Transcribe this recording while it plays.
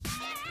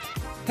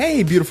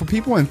Hey, beautiful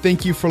people, and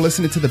thank you for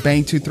listening to the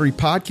Bang 23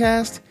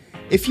 podcast.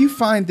 If you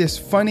find this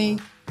funny,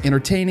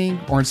 entertaining,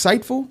 or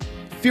insightful,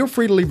 feel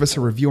free to leave us a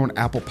review on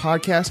Apple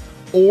Podcasts,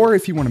 or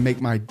if you want to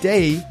make my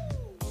day,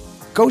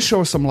 go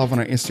show us some love on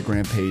our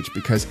Instagram page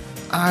because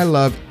I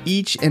love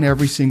each and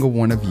every single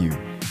one of you.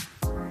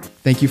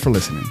 Thank you for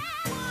listening.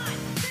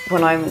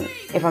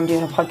 If I'm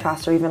doing a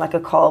podcast or even like a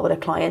call with a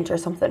client or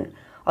something,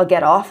 I'll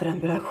get off it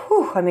and be like,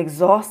 whew, I'm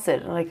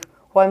exhausted. And like,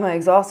 why am I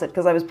exhausted?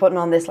 Because I was putting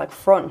on this like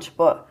front,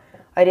 but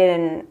I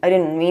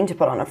didn't mean to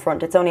put on a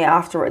front. It's only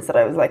afterwards that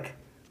I was like,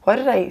 why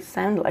did I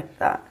sound like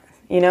that?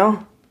 You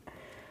know?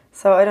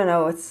 So I don't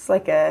know. It's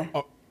like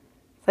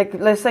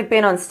it's like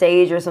being on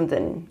stage or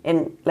something,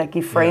 and like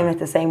you frame it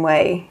the same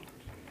way.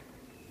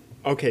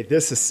 Okay,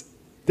 this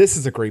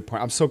is a great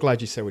point. I'm so glad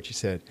you said what you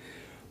said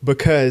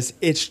because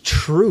it's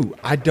true.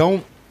 I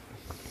don't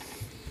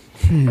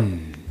know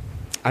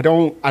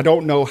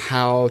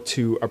how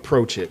to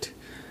approach it,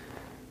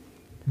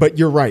 but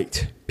you're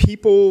right.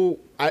 People.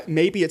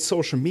 Maybe it's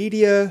social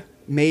media,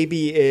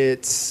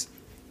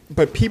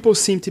 but people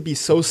seem to be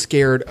so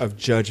scared of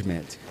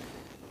judgment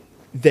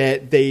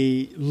that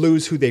they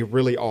lose who they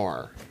really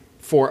are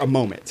for a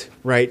moment,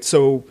 right?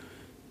 So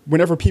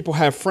whenever people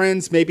have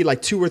friends, maybe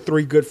like 2 or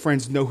 3 good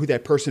friends know who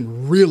that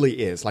person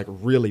really is, like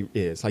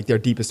their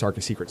deepest,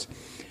 darkest secrets.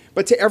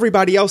 But to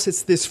everybody else,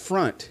 it's this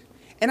front.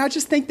 And I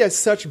just think that's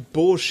such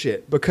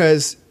bullshit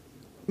because,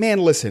 man,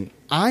 listen,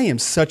 I am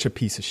such a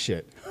piece of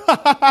shit.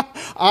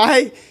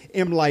 I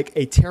am like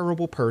a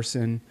terrible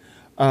person.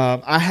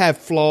 I have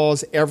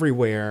flaws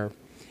everywhere,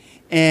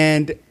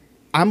 and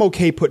I'm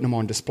okay putting them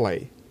on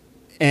display.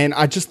 And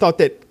I just thought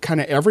that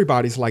kind of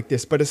everybody's like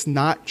this, but it's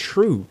not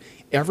true.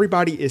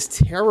 Everybody is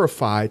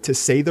terrified to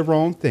say the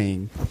wrong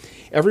thing.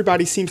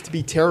 Everybody seems to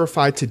be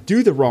terrified to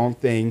do the wrong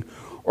thing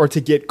or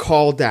to get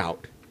called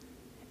out.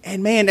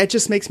 And man, that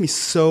just makes me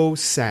so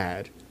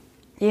sad.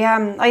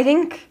 Yeah, I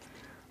think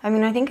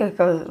it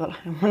goes,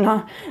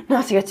 well,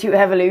 not to get too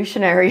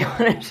evolutionary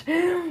on it,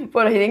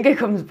 but I think it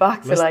comes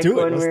back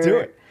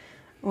to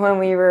when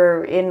we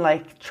were in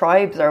like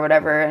tribes or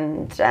whatever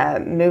and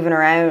moving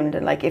around,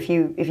 and like if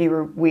you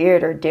were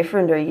weird or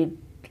different, or you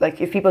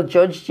like if people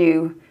judged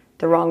you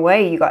the wrong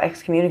way, you got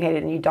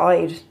excommunicated and you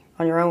died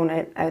on your own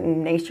out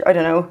in nature. I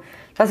don't know.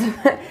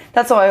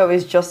 That's how I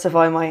always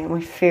justify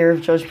my fear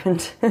of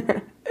judgment.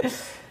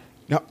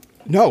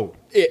 No,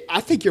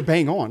 I think you're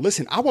bang on.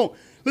 Listen.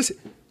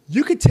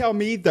 You could tell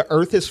me the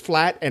earth is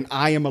flat and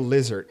I am a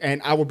lizard,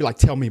 and I would be like,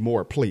 tell me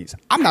more, please.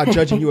 I'm not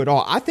judging you at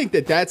all. I think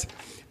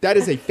that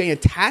is a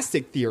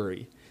fantastic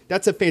theory.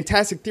 That's a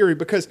fantastic theory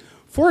because,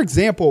 for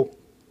example,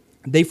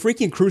 they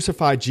freaking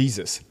crucified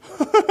Jesus.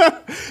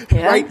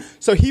 Right?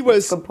 So he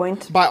was, good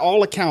point. By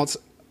all accounts,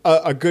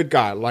 a good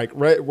guy. Like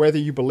whether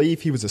you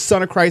believe he was a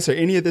son of Christ or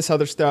any of this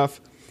other stuff.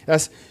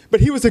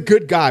 But he was a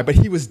good guy, but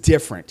he was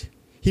different.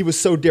 He was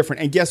so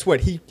different. And guess what?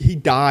 He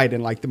died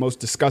in like the most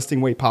disgusting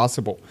way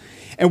possible.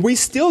 And we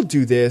still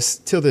do this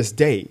till this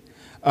day.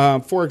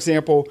 For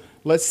example,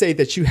 let's say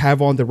that you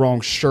have on the wrong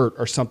shirt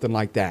or something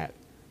like that,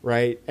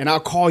 right? And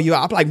I'll call you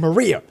out. I'll be like,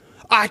 Maria,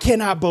 I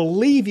cannot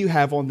believe you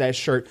have on that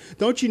shirt.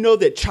 Don't you know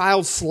that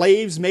child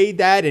slaves made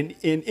that in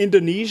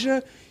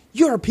Indonesia?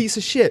 You're a piece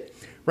of shit,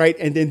 right?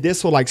 And then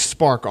this will like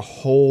spark a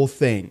whole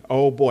thing.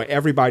 Oh boy,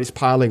 everybody's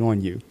piling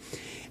on you.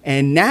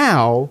 And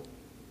now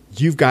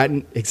you've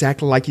gotten,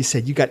 exactly like you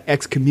said, you got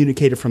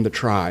excommunicated from the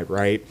tribe,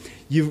 right?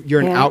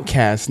 You're an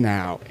outcast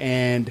now.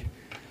 And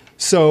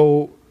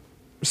so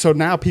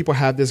now people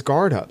have this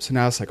guard up. So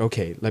now it's like,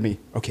 okay,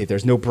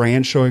 there's no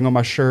brand showing on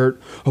my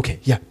shirt. Okay,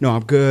 yeah, no,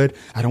 I'm good.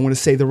 I don't want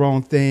to say the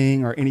wrong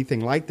thing or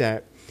anything like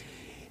that.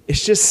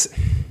 It's just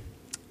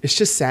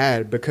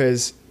sad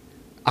because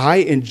I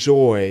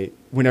enjoy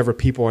whenever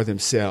people are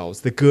themselves,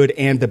 the good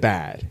and the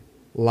bad.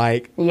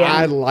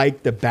 I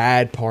like the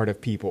bad part of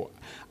people.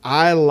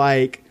 I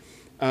like,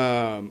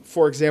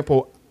 for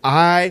example,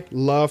 I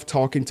love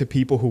talking to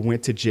people who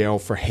went to jail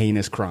for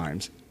heinous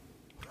crimes.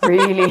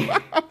 Really?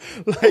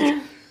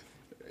 Like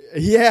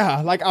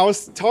I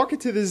was talking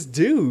to this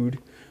dude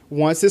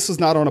once. This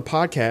was not on a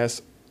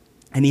podcast.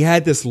 And he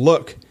had this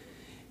look.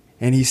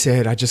 And he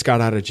said, I just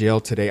got out of jail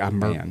today. I'm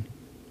man.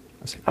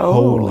 I was like,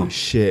 holy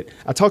shit.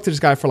 I talked to this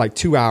guy for like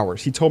 2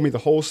 hours. He told me the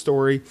whole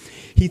story.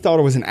 He thought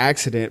it was an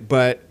accident,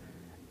 but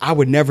I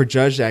would never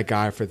judge that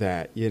guy for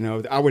that. You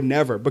know, I would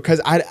never,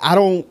 because I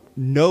don't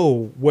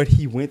know what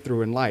he went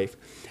through in life.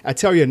 I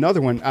tell you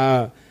another one.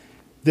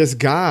 This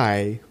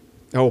guy,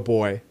 oh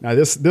boy. Now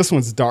this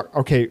one's dark.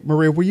 Okay,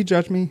 Maria, will you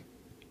judge me?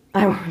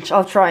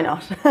 I'll try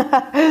not.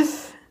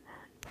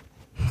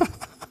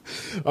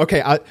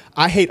 Okay,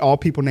 I hate all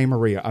people named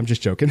Maria. I'm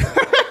just joking.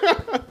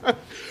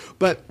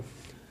 But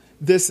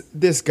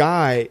this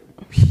guy,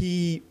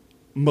 he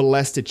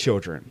molested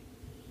children.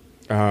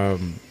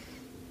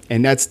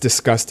 And that's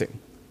disgusting.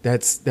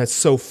 That's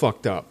so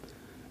fucked up.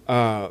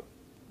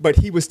 But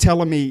he was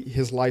telling me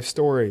his life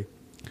story.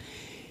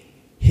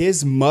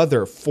 His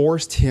mother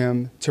forced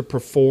him to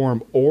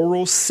perform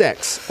oral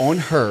sex on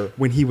her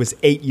when he was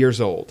 8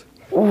 years old.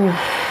 Ooh,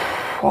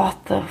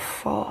 what the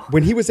fuck?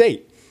 When he was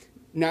 8.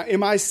 Now,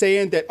 am I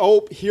saying that,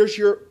 oh, here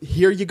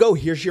you go,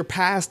 here's your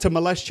pass to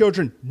molest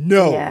children?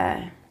 No,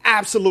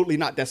 absolutely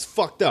not. That's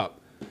fucked up.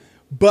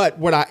 But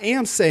what I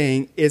am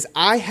saying is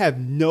I have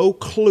no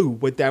clue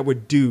what that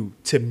would do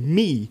to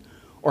me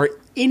or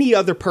any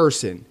other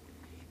person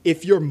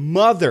if your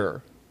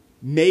mother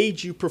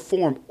made you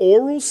perform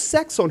oral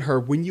sex on her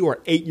when you are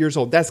 8 years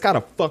old. That's got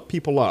to fuck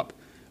people up,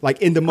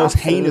 like in the most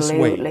heinous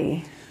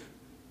way.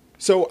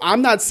 So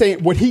I'm not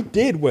saying what he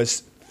did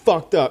was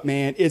fucked up,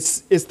 man.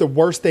 It's the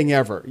worst thing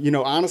ever. You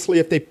know, honestly,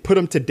 if they put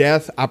him to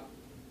death,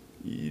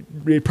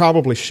 they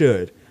probably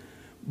should.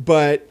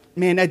 But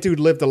man, that dude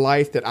lived a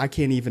life that I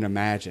can't even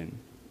imagine.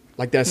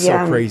 Like, that's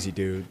so crazy,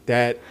 dude.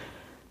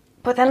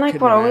 But then, like,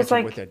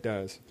 what that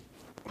does.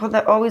 What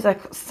that always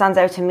like stands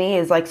out to me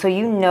is like, so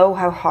you know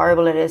how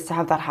horrible it is to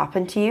have that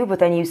happen to you, but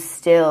then you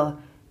still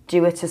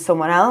do it to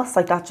someone else.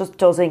 Like, that just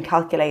doesn't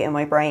calculate in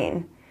my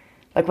brain.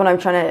 Like, when I'm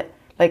trying to,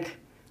 like,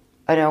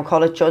 I don't know,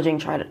 call it judging,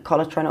 trying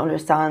to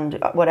understand,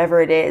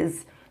 whatever it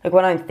is. Like,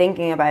 when I'm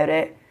thinking about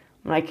it,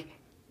 I'm like,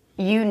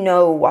 you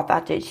know what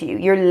that did to you.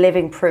 You're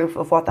living proof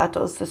of what that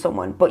does to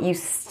someone, but you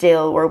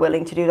still were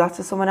willing to do that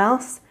to someone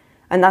else.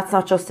 And that's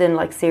not just in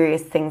like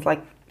serious things,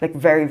 like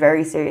very,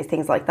 very serious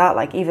things like that.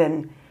 Like,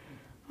 even,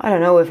 I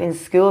don't know, if in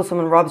school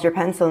someone robs your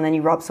pencil and then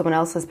you rob someone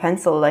else's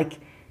pencil, like,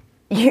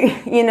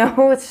 you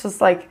know, it's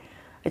just like,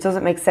 it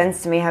doesn't make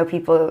sense to me how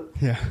people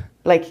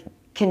like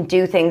can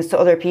do things to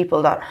other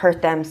people that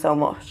hurt them so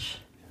much.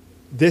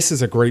 This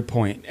is a great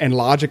point. And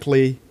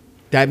logically,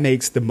 that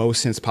makes the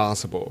most sense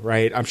possible,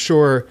 right? I'm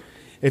sure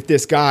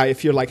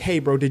if you're like, hey,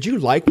 bro, did you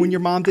like when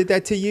your mom did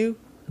that to you?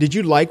 Did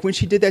you like when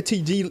she did that to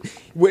you?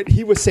 What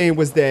he was saying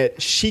was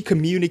that she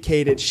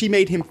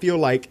made him feel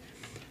like,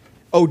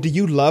 oh, do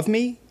you love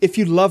me? If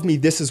you love me,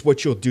 this is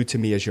what you'll do to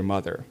me as your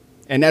mother.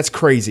 And that's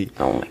crazy.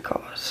 Oh, my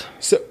God.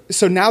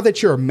 So now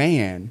that you're a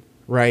man,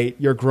 right,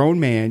 you're a grown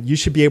man, you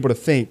should be able to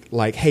think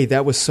like, hey,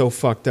 that was so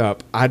fucked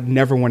up. I'd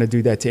never want to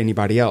do that to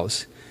anybody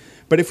else.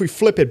 But if we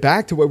flip it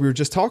back to what we were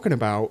just talking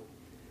about,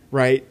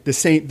 right,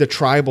 the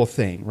tribal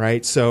thing,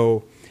 right?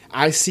 So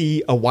I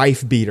see a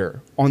wife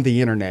beater on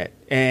the internet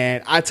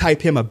and I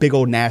type him a big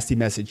old nasty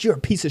message. You're a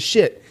piece of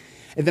shit.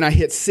 And then I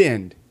hit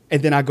send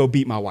and then I go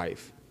beat my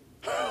wife.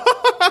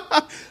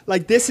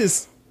 Like, this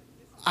is,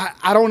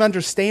 I don't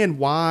understand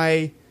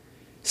why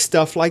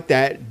stuff like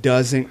that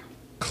doesn't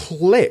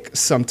click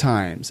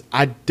sometimes.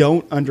 I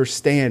don't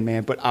understand,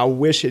 man, but I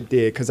wish it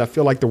did because I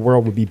feel like the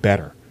world would be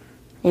better.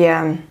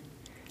 Yeah.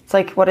 It's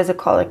like, what is it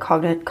called? Like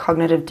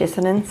cognitive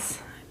dissonance,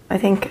 I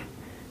think.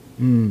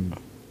 When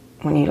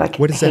you like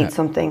hate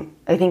something.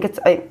 I think it's,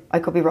 I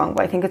could be wrong,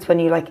 but I think it's when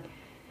you like,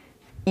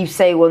 you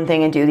say one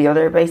thing and do the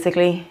other,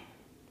 basically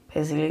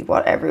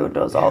what everyone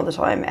does all the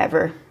time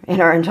ever in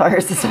our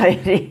entire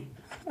society.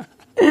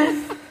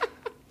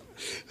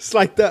 It's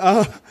like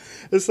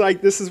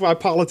this is why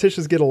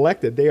politicians get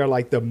elected. They are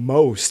like the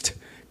most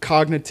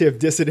cognitive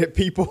dissonant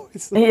people.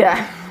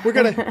 Like,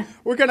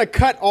 we're gonna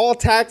cut all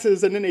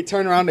taxes, and then they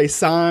turn around, they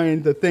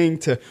sign the thing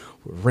to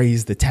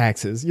raise the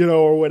taxes, you know,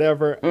 or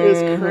whatever.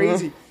 It's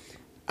crazy.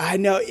 I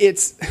know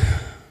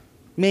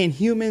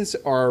humans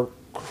are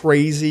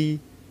crazy,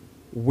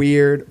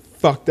 weird,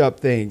 fucked up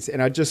things,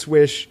 and I just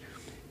wish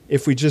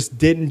if we just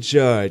didn't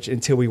judge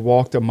until we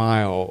walked a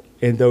mile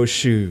in those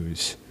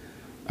shoes.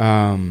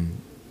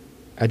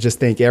 I just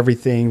think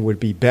everything would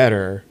be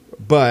better,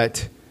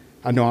 but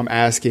I know I'm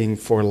asking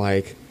for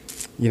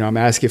I'm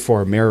asking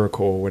for a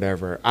miracle or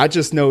whatever. I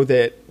just know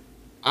that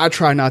I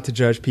try not to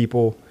judge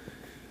people.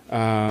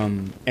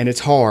 And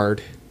it's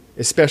hard,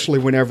 especially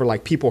whenever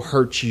like people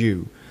hurt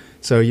you.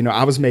 So, you know,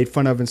 I was made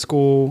fun of in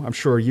school. I'm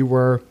sure you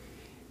were.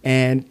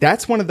 And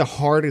that's one of the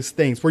hardest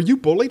things. Were you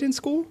bullied in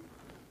school?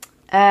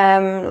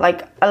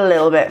 Like a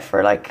little bit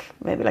for like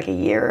maybe like a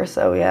year or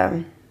so.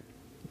 Yeah.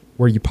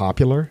 Were you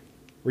popular?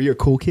 Were you a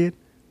cool kid?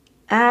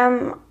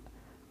 I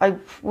don't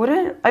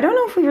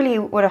know if we really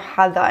would have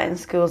had that in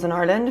schools in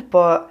Ireland,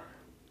 but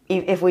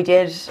if we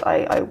did,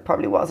 I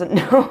probably wasn't.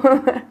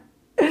 No.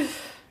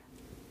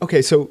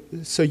 Okay, so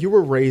you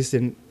were raised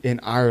in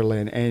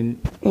Ireland, and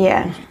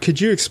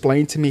could you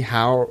explain to me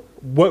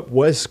what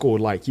was school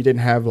like? You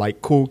didn't have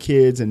like cool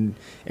kids and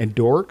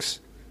dorks?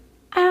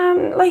 I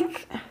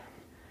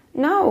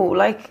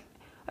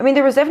mean,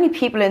 there was definitely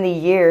people in the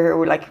year who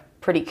were like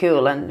pretty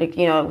cool and like,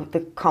 you know,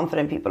 the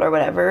confident people or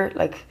whatever,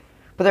 like,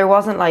 but there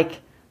wasn't like,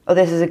 oh,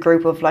 this is a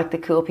group of like the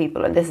cool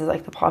people and this is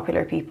like the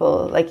popular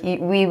people. Like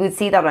we would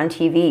see that on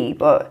TV,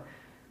 but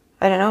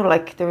I don't know,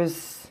 like there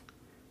was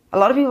a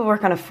lot of people were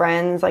kind of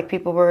friends, like there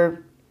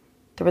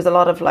was a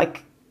lot of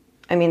like,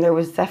 I mean, there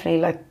was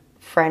definitely like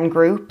friend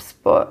groups,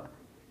 but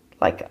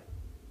like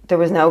there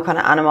was no kind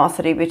of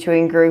animosity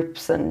between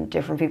groups and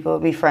different people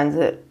would be friends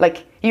with,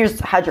 like you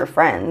just had your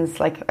friends.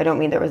 Like, I don't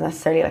mean there was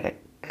necessarily like a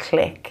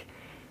clique.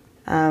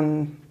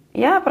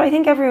 But I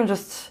think everyone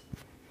just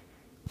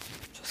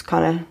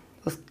kind of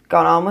was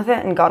gone on with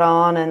it and got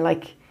on, and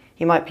like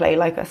you might play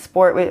like a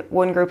sport with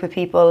one group of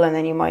people and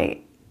then you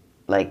might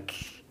like,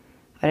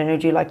 I don't know,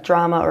 do like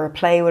drama or a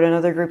play with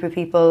another group of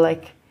people.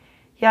 Like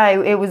yeah,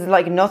 it was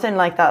like nothing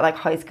like that, like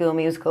High School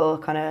Musical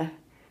kind of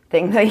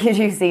thing that you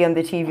do see on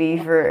the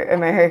TV for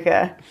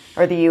America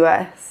or the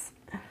US.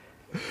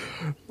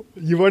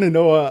 You want to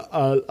know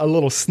a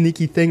little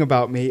sneaky thing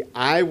about me?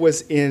 I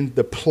was in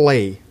the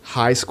play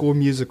High School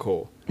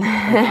Musical.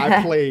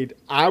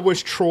 I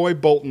was Troy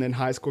Bolton in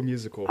High School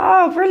Musical.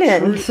 Oh,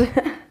 brilliant.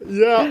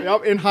 Yeah,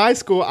 in high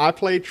school, I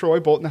played Troy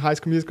Bolton in High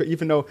School Musical,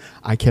 even though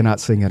I cannot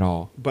sing at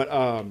all. But,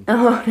 oh,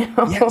 no.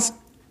 Yes.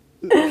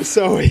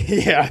 So,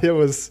 yeah, it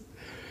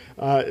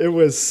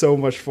was so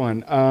much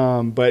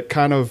fun, but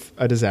kind of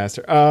a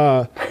disaster.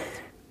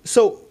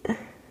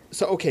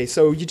 Okay,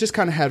 so you just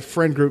kind of had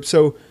friend groups.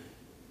 So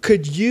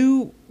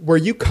were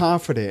you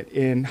confident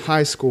in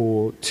high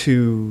school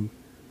to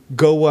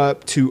go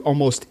up to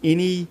almost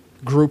any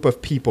group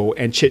of people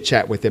and chit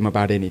chat with them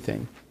about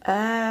anything?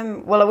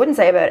 Well, I wouldn't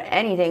say about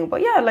anything,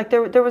 but yeah, like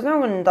there was no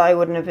one that I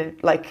wouldn't have,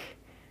 like,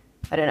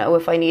 I don't know,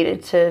 if I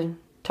needed to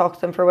talk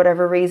to them for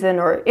whatever reason,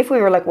 or if we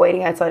were like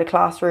waiting outside a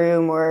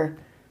classroom or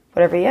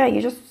whatever, yeah,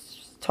 you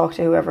just talk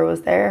to whoever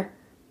was there.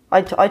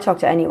 I'd talk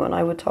to anyone.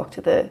 I would talk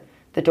to the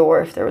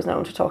door if there was no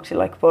one to talk to,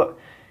 like, but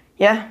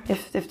yeah,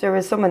 if there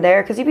was someone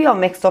there, because you'd be all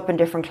mixed up in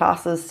different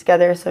classes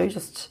together, so you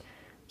just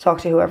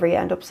talk to whoever you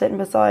end up sitting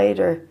beside,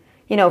 or,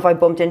 you know, if I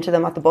bumped into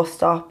them at the bus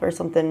stop or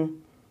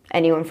something,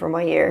 anyone from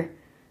my year.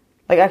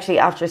 Like, actually,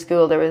 after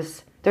school, there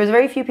was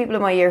very few people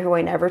in my year who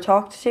I never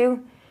talked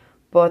to,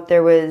 but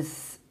there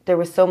was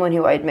someone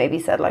who I'd maybe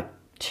said, like,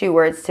 2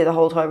 words to the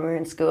whole time we were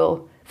in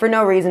school, for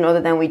no reason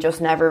other than we just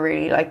never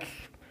really, like,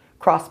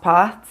 crossed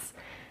paths.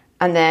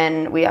 And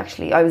then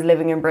I was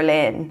living in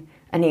Berlin,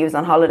 and he was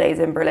on holidays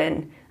in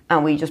Berlin,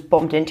 and we just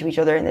bumped into each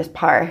other in this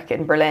park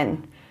in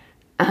Berlin.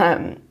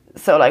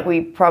 So, like, we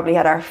probably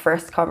had our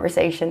first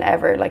conversation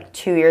ever, like,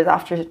 2 years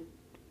after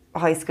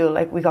high school.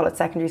 Like, we call it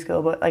secondary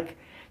school, but, like,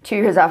 2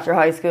 years after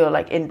high school,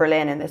 like, in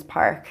Berlin in this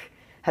park.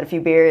 Had a few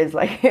beers,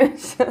 like, it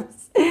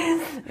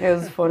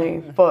was funny.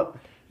 But,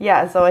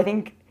 yeah, so I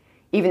think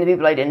even the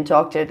people I didn't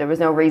talk to, there was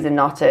no reason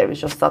not to. It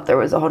was just that there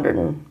was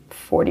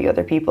 140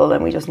 other people,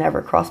 and we just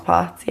never crossed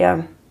paths,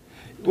 yeah.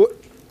 Well,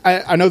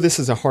 I know this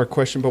is a hard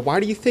question, but why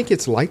do you think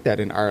it's like that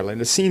in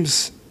Ireland? It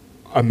seems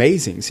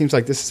amazing. It seems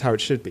like this is how it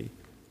should be.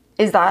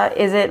 Is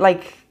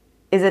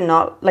it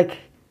not, like,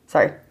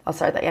 sorry, I'll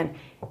start that again.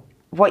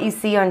 What you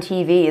see on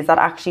TV, is that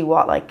actually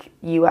what, like,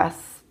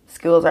 US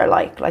schools are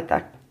like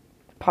that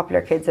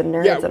popular kids and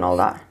nerds and all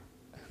that?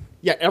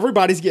 Yeah,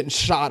 everybody's getting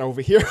shot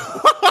over here.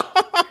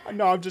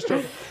 No, I'm just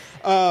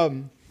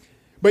joking.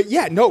 But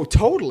yeah, no,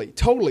 totally.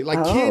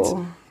 Like kids,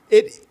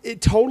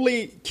 it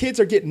totally, kids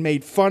are getting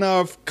made fun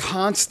of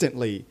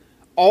constantly,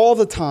 all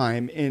the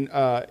time in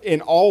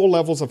all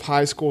levels of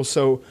high school.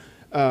 So,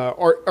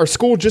 or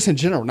school just in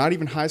general, not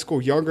even high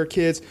school, younger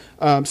kids.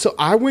 So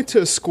I went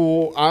to a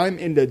school, I'm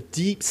in the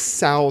deep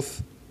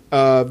south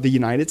of the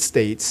United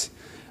States.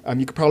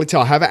 You could probably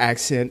tell I have an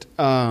accent.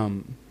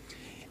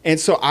 And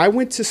so I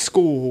went to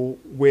school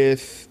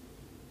with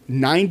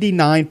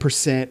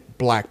 99%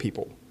 black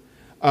people.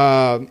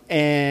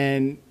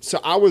 And so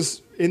I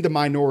was in the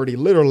minority,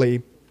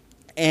 literally.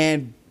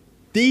 And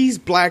these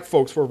black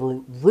folks were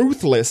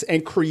ruthless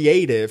and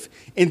creative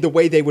in the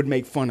way they would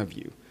make fun of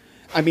you.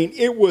 I mean,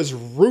 it was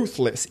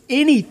ruthless.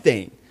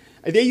 Anything.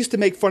 They used to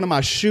make fun of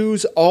my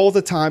shoes all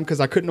the time because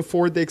I couldn't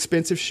afford the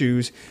expensive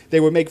shoes. They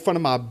would make fun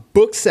of my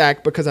book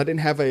sack because I didn't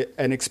have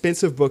an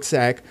expensive book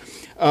sack.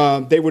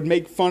 They would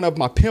make fun of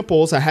my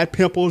pimples. I had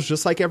pimples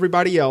just like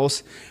everybody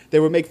else. They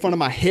would make fun of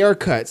my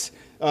haircuts.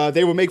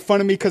 They would make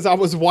fun of me because I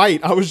was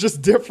white. I was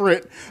just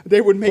different.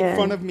 They would make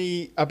fun of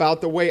me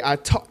about the way I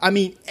talk. I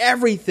mean,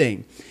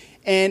 everything.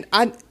 And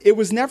it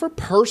was never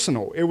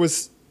personal. It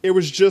was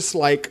just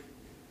like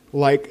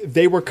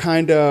they were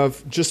kind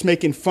of just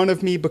making fun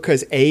of me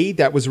because A,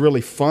 that was really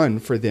fun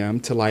for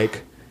them to,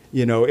 like,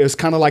 you know, it was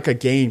kind of like a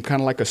game,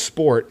 kind of like a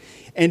sport.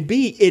 And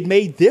B, it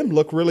made them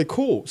look really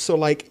cool. So,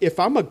 like, if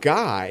I'm a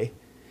guy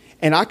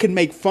and I can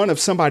make fun of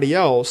somebody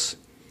else,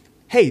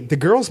 hey, the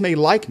girls may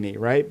like me,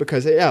 right?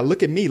 Because, yeah,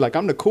 look at me. Like,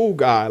 I'm the cool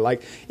guy.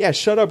 Like, yeah,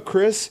 shut up,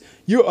 Chris.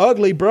 You're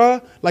ugly,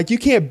 bruh. Like, you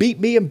can't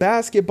beat me in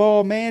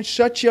basketball, man.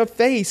 Shut your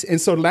face.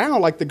 And so now,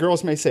 like, the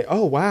girls may say,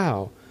 oh,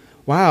 wow,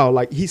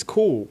 like, he's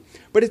cool.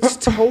 But it's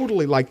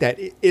totally like that.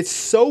 It's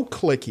so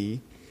cliquey.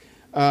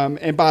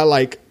 And by,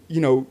 like, you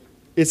know,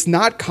 it's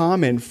not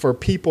common for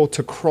people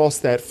to cross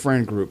that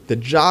friend group. The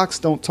jocks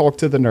don't talk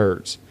to the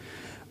nerds.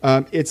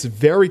 It's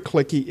very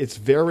cliquey. It's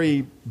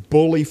very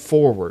bully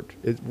forward.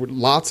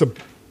 Lots of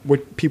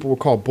what people would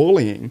call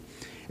bullying.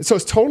 And so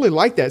it's totally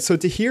like that. So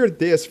to hear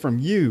this from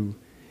you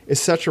is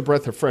such a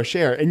breath of fresh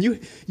air. And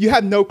you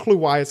have no clue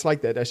why it's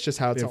like that. That's just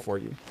how it's for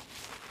you.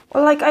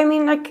 Well, like, I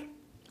mean, like,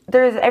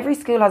 every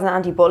school has an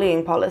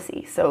anti-bullying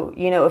policy. So,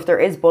 you know, if there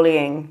is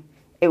bullying,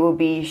 it will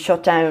be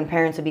shut down.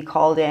 Parents would be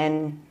called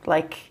in.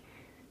 Like,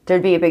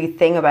 there'd be a big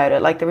thing about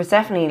it. Like, there was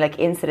definitely, like,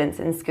 incidents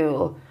in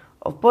school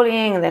of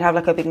bullying, and they'd have,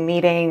 like, a big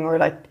meeting, or,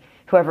 like,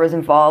 whoever was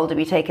involved would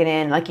be taken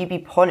in. Like, you'd be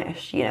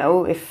punished, you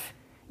know, if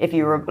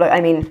you were, like, I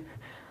mean,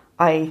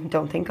 I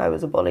don't think I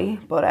was a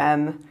bully, but,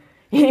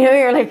 you know,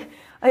 you're like,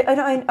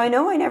 I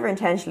know I never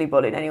intentionally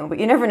bullied anyone, but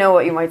you never know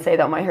what you might say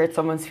that might hurt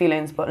someone's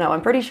feelings. But no,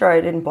 I'm pretty sure I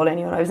didn't bully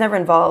anyone. I was never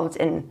involved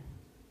in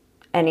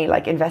any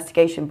like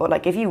investigation. But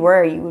like if you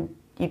were,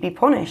 you'd be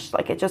punished.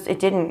 Like it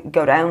didn't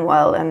go down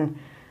well, and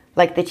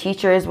like the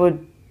teachers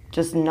would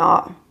just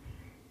not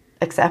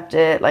accept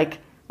it. Like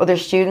other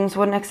students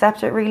wouldn't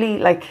accept it really.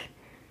 Like,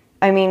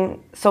 I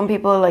mean, some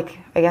people, like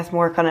I guess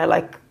more kind of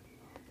like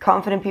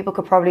confident people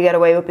could probably get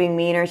away with being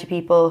meaner to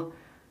people.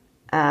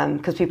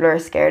 Because people are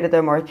scared of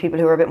them, or people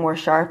who are a bit more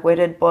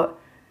sharp-witted. But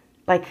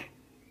like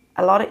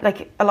a lot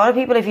of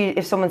people,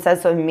 if someone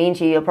says something mean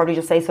to you, you'll probably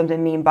just say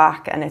something mean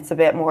back, and it's a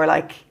bit more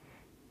like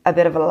a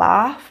bit of a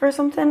laugh or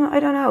something. I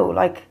don't know.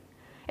 Like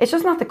it's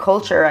just not the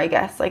culture, I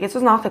guess. Like it's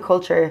just not the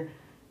culture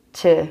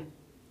to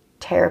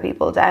tear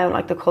people down.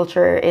 Like the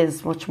culture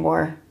is much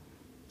more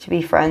to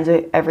be friends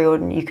with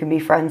everyone you can be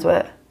friends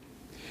with.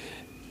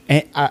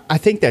 And I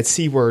think that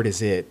C word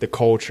is it, the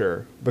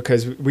culture,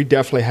 because we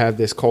definitely have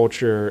this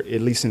culture,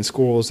 at least in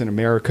schools in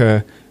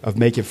America, of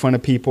making fun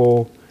of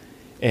people.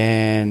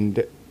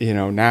 And, you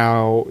know,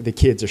 now the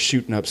kids are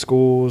shooting up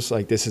schools.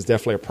 Like this is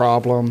definitely a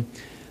problem.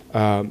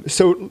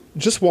 So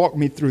just walk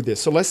me through this.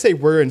 So let's say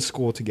we're in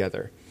school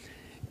together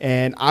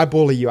and I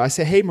bully you. I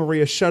say, hey,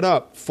 Maria, shut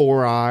up,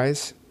 Four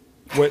Eyes.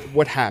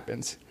 What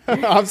happens?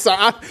 I'm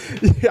sorry.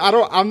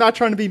 I'm not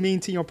trying to be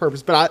mean to you on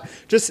purpose, but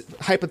just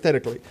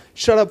hypothetically,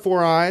 shut up,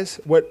 Four Eyes.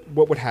 What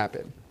would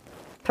happen?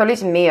 Probably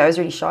to me, I was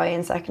really shy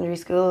in secondary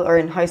school or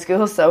in high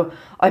school, so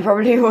I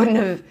probably wouldn't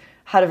have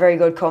had a very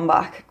good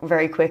comeback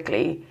very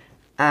quickly.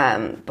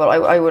 But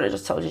I would have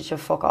just told you to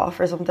fuck off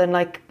or something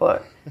like.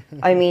 But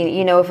I mean,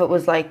 you know, if it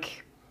was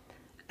like,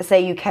 say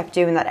you kept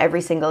doing that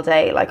every single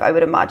day, like I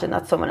would imagine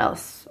that someone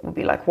else would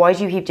be like, why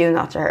do you keep doing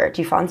that to her?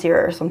 Do you fancy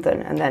her or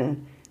something? And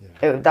then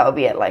that would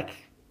be it, like.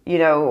 You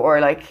know,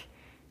 or like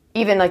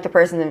even like the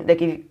person,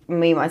 like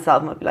me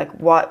myself might be like,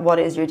 what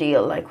is your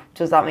deal? Like,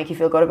 does that make you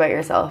feel good about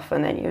yourself?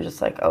 And then you're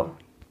just like, oh,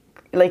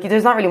 like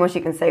there's not really much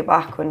you can say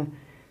back when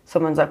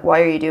someone's like, why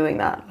are you doing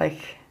that?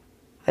 Like,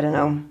 I don't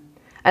know.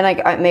 And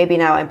like maybe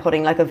now I'm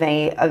putting like a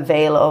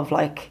veil of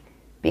like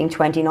being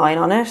 29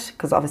 on it,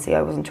 because obviously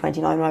I wasn't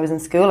 29 when I was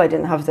in school. I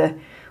didn't have the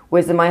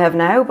wisdom I have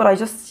now, but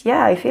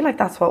I feel like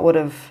that's what would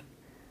have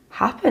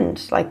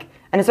happened. Like,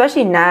 and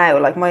especially now,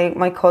 like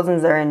my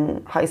cousins are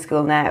in high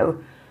school now,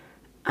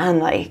 and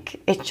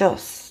like it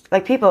just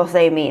like people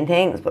say mean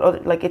things,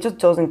 but like it just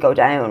doesn't go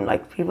down.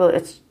 Like people,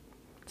 it's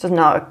just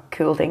not a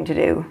cool thing to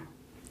do.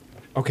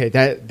 Okay,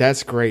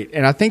 that's great,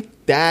 and I think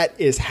that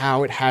is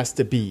how it has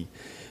to be,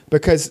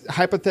 because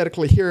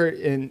hypothetically here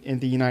in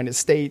the United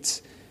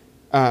States,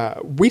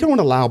 we don't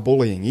allow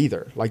bullying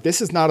either. Like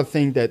this is not a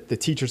thing that the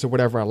teachers or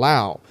whatever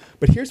allow.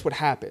 But here's what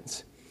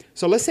happens.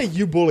 So let's say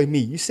you bully me.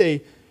 You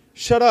say,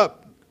 "Shut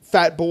up,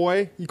 fat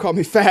boy." You call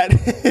me fat.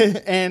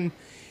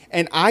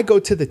 and I go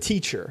to the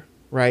teacher,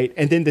 right?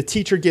 And then the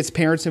teacher gets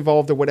parents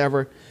involved or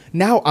whatever.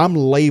 Now I'm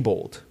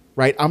labeled,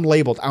 right?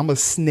 I'm a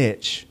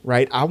snitch,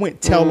 right? I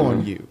went tell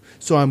on you.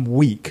 So I'm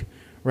weak,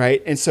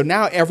 right? And so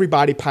now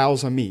everybody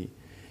piles on me.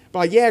 But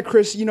like, yeah,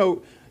 Chris, you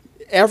know,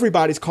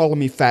 everybody's calling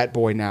me fat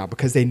boy now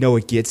because they know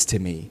it gets to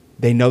me.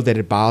 They know that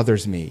it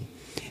bothers me.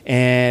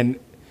 And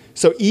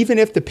so even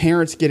if the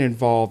parents get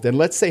involved, and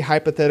let's say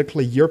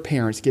hypothetically your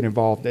parents get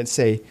involved and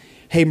say,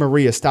 hey,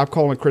 Maria, stop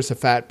calling Chris a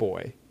fat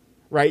boy,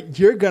 right?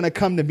 You're going to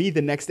come to me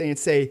the next day and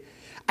say,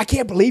 I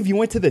can't believe you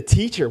went to the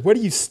teacher. What are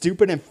you,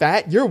 stupid and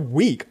fat? You're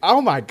weak. Oh,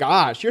 my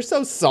gosh. You're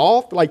so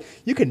soft. Like,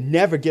 you could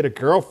never get a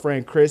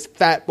girlfriend, Chris,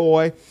 fat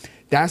boy.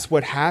 That's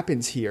what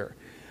happens here.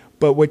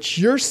 But what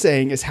you're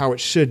saying is how it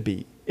should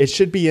be. It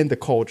should be in the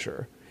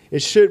culture.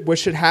 What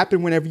should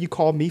happen whenever you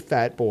call me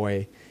fat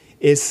boy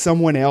is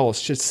someone else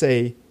should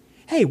say,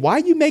 hey, why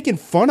are you making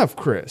fun of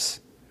Chris?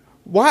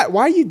 Why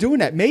are you doing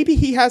that? Maybe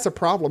he has a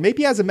problem. Maybe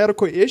he has a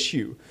medical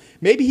issue.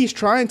 Maybe he's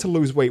trying to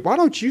lose weight. Why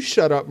don't you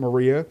shut up,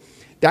 Maria?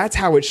 That's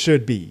how it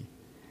should be.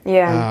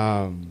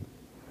 Yeah.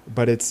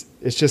 But it's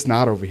just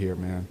not over here,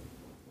 man.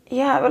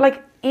 Yeah, but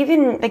like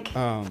even like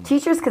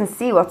teachers can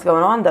see what's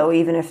going on though,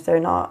 even if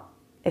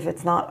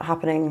it's not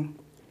happening.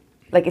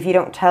 Like if you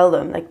don't tell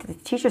them, like the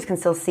teachers can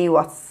still see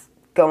what's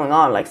going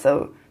on. Like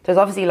so, there's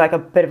obviously like a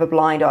bit of a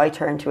blind eye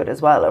turned to it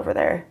as well over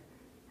there,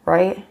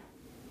 right?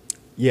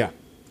 Yeah.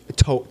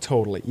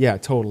 Totally. Yeah,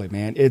 totally,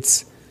 man.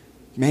 This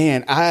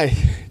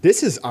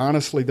is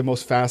honestly the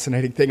most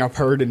fascinating thing I've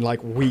heard in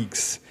like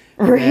weeks.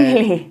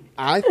 Really? And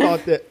I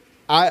thought that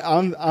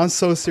I'm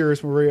so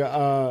serious,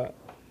 Maria.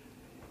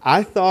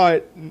 I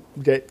thought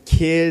that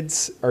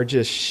kids are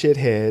just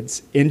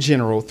shitheads in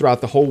general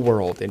throughout the whole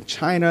world. In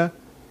China,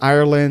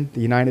 Ireland, the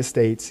United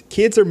States,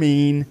 kids are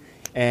mean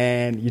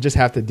and you just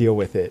have to deal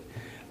with it.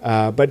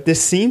 But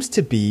this seems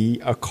to be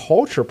a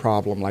culture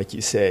problem, like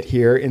you said,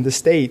 here in the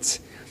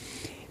States.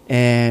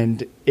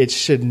 And it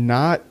should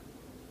not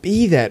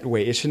be that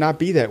way. It should not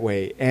be that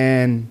way.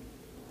 And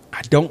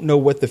I don't know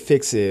what the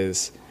fix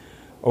is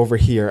over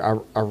here.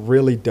 I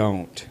really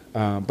don't.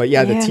 But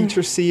yeah, the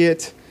teachers see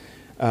it.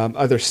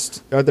 Other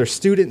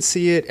students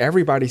see it.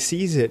 Everybody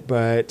sees it.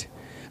 But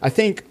I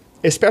think,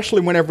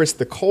 especially whenever it's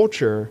the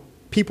culture,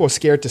 people are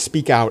scared to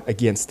speak out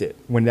against it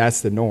when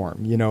that's the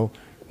norm, you know?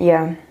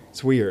 Yeah.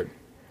 It's weird.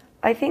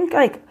 I think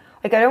like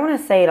I don't want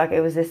to say like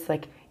it was this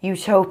like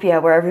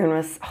utopia where everyone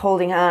was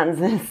holding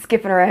hands and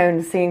skipping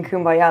around singing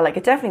Kumbaya. Like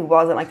it definitely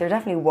wasn't. Like there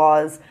definitely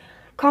was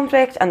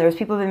conflict and there was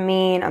people being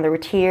mean and there were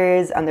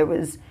tears and there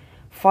was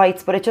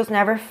fights, but it just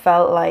never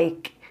felt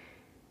like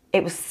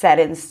it was set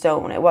in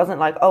stone. It wasn't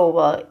like, oh,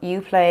 well,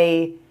 you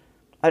play,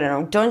 I don't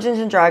know, Dungeons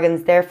and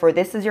Dragons, therefore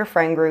this is your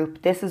friend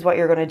group, this is what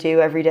you're going to do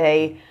every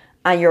day,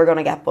 and you're going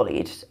to get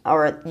bullied.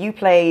 Or you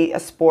play a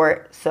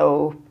sport,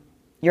 so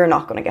you're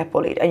not going to get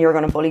bullied, and you're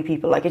going to bully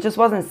people. Like, it just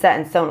wasn't set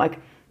in stone. Like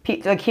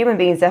human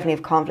beings definitely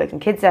have conflict,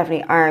 and kids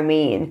definitely are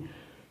mean,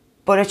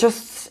 but it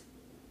just,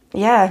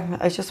 yeah,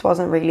 it just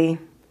wasn't really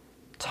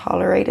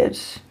tolerated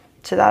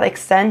to that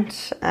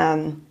extent.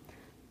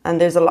 And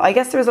there's I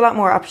guess there was a lot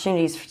more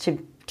opportunities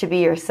to be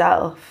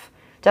yourself.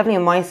 Definitely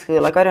in my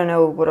school, like I don't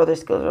know what other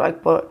schools are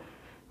like, but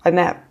I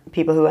met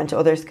people who went to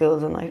other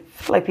schools and I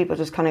feel like people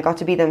just kind of got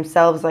to be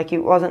themselves. Like it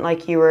wasn't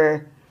like you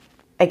were,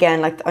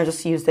 again, like I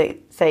just used to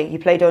say you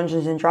play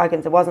Dungeons and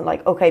Dragons. It wasn't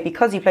like, okay,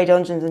 because you play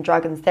Dungeons and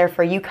Dragons,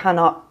 therefore you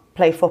cannot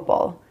play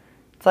football.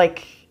 It's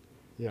like,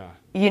 yeah,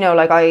 you know,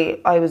 like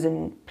I was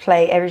in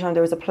play every time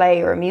there was a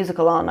play or a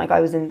musical on, like I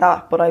was in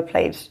that, but I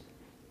played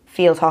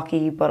field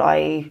hockey, but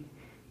I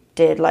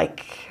did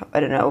like,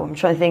 I don't know, I'm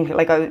trying to think,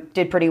 like I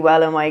did pretty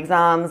well in my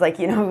exams, like,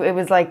 you know, it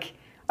was like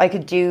I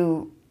could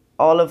do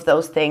all of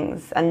those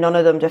things and none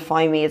of them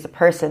define me as a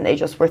person. They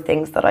just were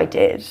things that I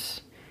did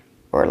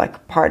or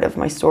like part of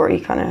my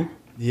story kind of.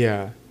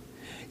 Yeah.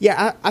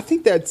 Yeah, I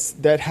think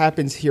that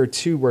happens here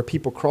too, where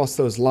people cross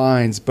those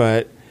lines,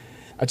 but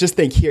I just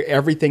think here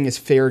everything is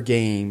fair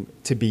game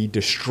to be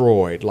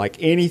destroyed. Like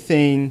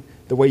anything,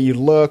 the way you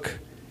look,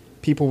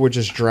 people will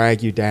just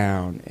drag you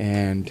down,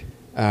 and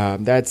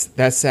that's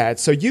sad.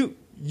 So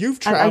you've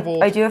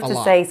traveled. I do have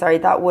to say, sorry,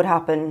 that would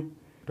happen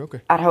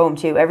at home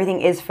too. Everything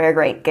is fair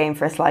game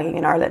for slagging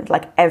in Ireland,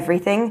 like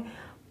everything.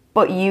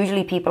 But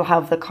usually people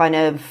have the kind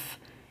of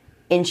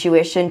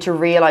intuition to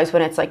realize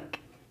when it's like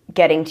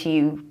getting to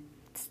you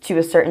to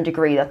a certain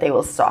degree that they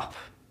will stop.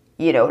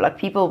 You know, like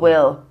people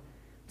will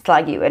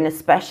slag you, and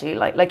especially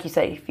like you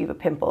say, if you have a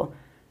pimple,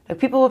 like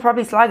people will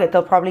probably slag it.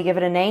 They'll probably give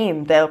it a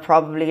name. They'll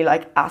probably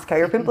like ask how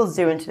your pimple's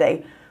doing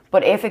today.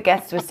 But if it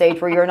gets to a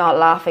stage where you're not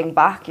laughing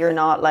back, you're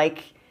not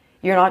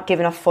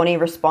giving a funny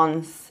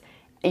response,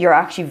 you're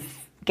actually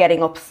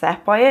getting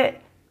upset by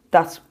it,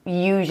 that's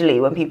usually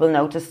when people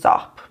know to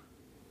stop.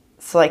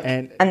 So like,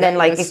 and then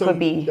like it could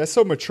be... That's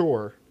so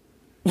mature.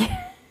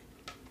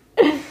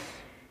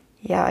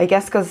 Yeah, I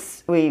guess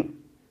because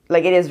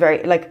it is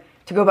very, like,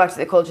 to go back to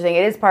the culture thing,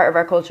 it is part of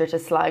our culture to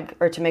slag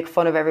or to make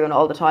fun of everyone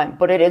all the time,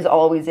 but it is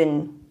always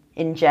in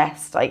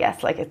jest, I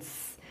guess. Like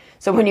it's,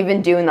 so when you've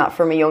been doing that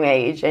from a young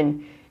age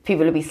and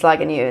people will be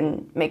slagging you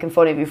and making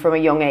fun of you from a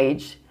young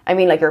age, I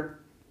mean, like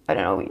I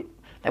don't know,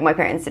 like my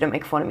parents didn't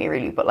make fun of me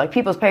really, but like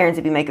people's parents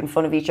would be making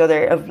fun of each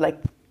other, of like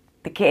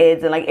the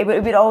kids, and like it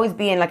would always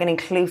be in like an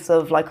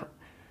inclusive, like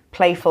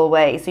playful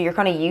way. So you're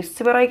kind of used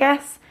to it, I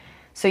guess.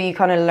 So you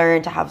kind of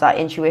learn to have that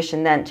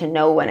intuition then to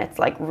know when it's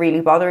like really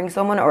bothering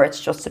someone or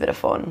it's just a bit of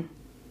fun.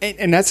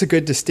 And that's a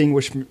good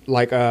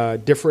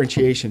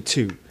differentiation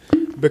too.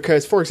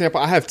 Because, for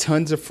example, I have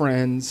tons of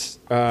friends.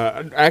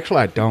 Actually,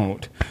 I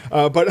don't.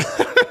 But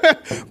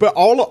but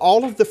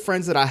all of the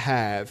friends that I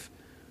have,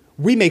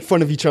 we make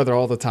fun of each other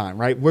all the time,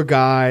 right? We're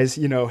guys,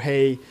 you know,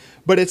 hey.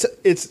 But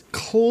it's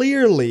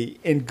clearly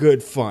in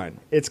good fun.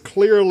 It's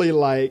clearly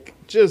like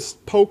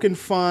just poking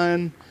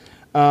fun.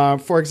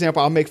 For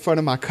example, I'll make fun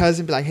of my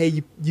cousin, be like,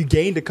 hey, you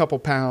gained a couple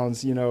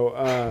pounds, you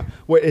know,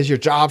 what is your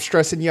job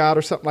stressing you out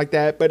or something like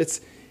that? But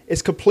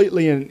it's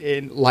completely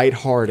in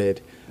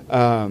lighthearted.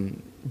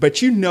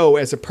 But you know,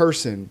 as a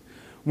person,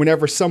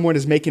 whenever someone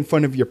is making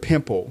fun of your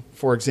pimple,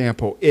 for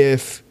example,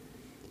 if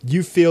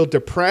you feel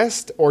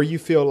depressed or you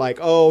feel like,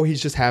 oh,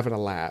 he's just having a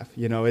laugh,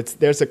 you know,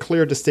 there's a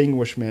clear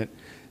distinguishment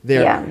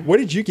there. Yeah. What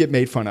did you get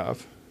made fun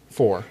of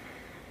for?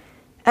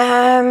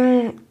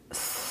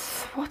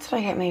 What did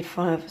I get made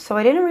fun of? So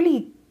I didn't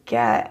really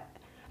get,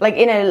 like,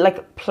 in a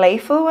like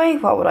playful way,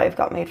 what would I have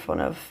got made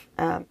fun of?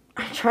 I'm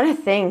trying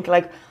to think.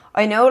 Like,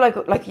 I know,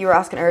 like you were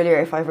asking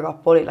earlier if I ever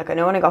got bullied. Like, I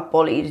know when I got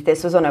bullied,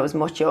 this was when I was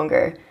much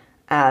younger.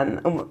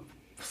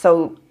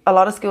 So a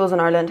lot of schools in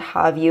Ireland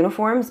have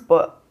uniforms,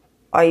 but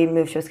I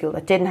moved to a school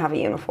that didn't have a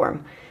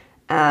uniform.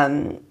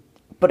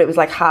 But it was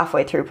like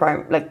halfway through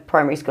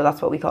primary school.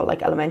 That's what we call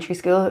like elementary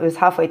school. It was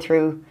halfway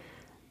through.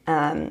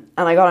 And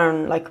I got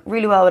on like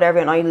really well with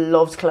everyone. I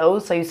loved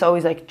clothes, so I used to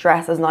always like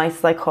dress as nice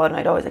as I could, and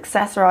I'd always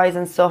accessorize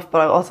and stuff.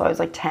 But I was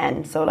like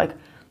 10, so like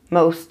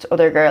most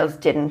other girls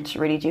didn't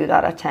really do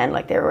that at 10.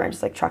 Like they were wearing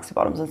just like tracksuit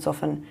bottoms and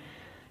stuff, and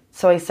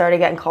so I started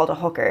getting called a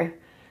hooker.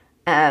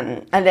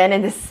 And then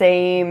in the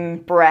same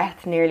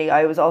breath, nearly,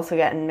 I was also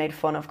getting made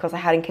fun of because I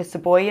hadn't kissed a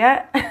boy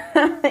yet.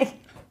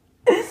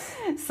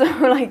 So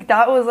like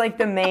that was like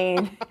the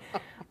main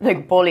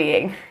like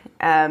bullying.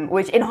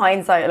 Which in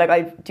hindsight, like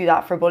I do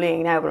that for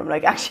bullying now, but I'm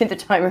like, actually at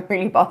the time it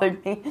really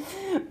bothered me.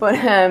 But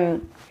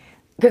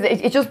because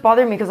it just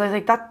bothered me because I was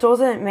like, that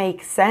doesn't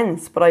make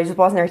sense, but I just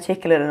wasn't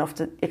articulate enough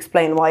to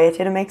explain why it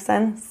didn't make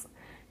sense.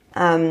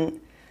 Then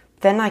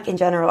like in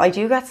general, I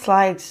do get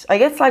slagged. I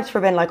get slagged for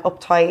being like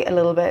uptight a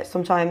little bit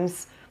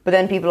sometimes, but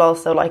then people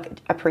also like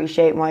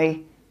appreciate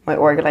my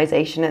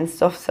organization and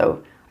stuff,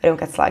 so I don't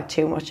get slagged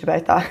too much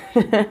about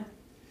that.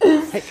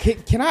 Hey,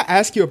 can I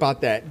ask you about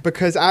that?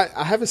 Because I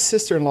have a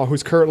sister-in-law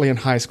who's currently in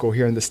high school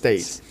here in the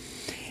States.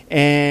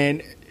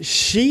 And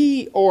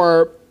she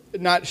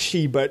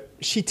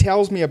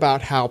tells me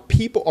about how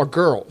people or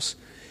girls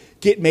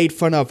get made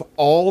fun of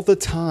all the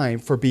time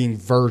for being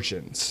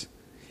virgins.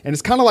 And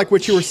it's kind of like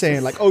what you were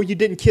saying, like, oh, you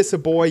didn't kiss a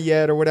boy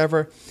yet or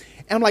whatever.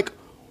 And I'm like,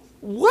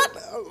 what?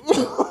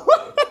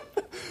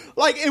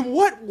 Like, in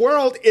what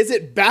world is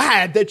it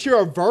bad that you're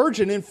a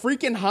virgin in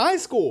freaking high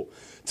school?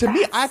 To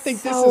me, I think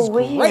so this is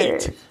weird.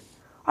 great.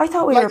 I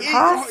thought we were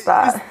past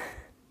that.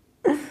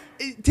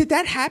 Did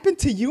that happen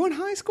to you in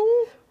high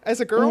school as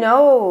a girl?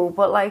 No,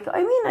 but like,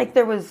 I mean, like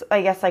there was,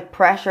 I guess, like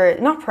pressure,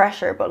 not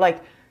pressure, but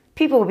like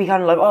people would be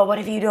kind of like, oh, what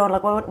have you done?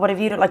 Like, what have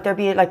you done? Like there'd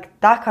be like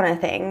that kind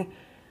of thing.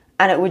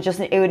 And it would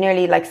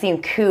nearly like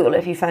seem cool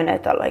if you found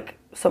out that like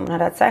someone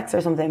had sex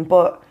or something.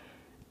 But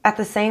at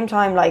the same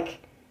time, like,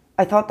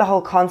 I thought the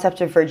whole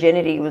concept of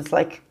virginity was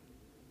like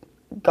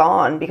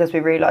gone because we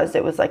realized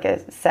it was like a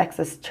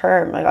sexist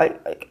term. Like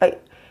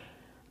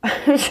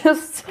I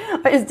just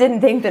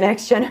didn't think the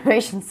next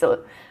generation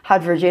still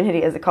had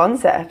virginity as a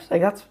concept.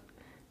 Like I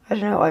don't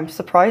know, I'm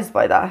surprised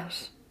by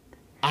that.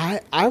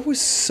 I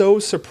was so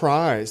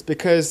surprised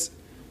because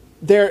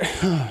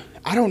I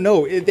don't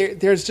know,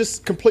 there's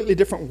just completely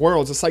different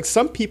worlds. It's like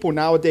some people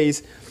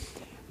nowadays,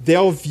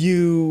 they'll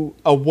view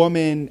a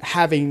woman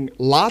having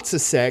lots of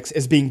sex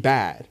as being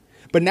bad.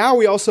 But now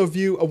we also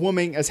view a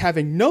woman as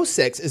having no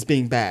sex as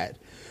being bad.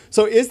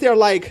 So is there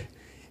like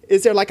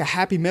a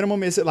happy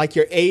minimum? Is it like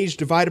your age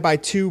divided by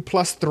 2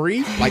 plus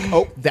 3? Like,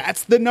 oh,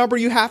 that's the number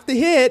you have to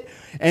hit,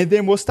 and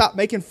then we'll stop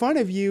making fun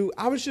of you.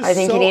 I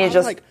think you need to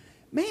just like,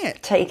 man,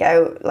 take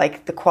out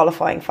like the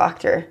qualifying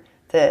factor.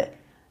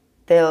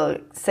 They'll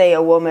say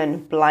a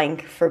woman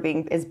blank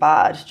is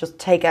bad. Just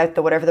take out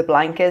the whatever the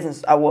blank is,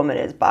 and a woman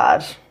is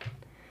bad.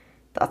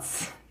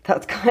 That's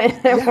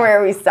kind of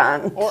where we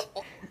stand.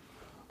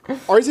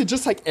 Or is it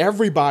just like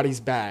everybody's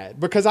bad?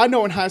 Because I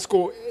know in high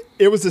school,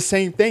 it was the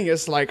same thing.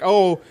 It's like,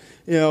 oh,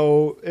 you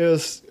know, it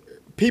was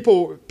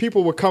people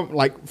would come,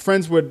 like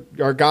friends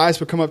or guys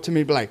would come up to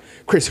me and be like,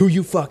 Chris, who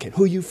you fucking?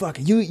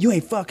 You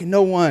ain't fucking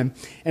no one.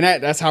 And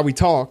that's how we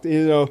talked,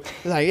 you know.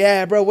 It's like,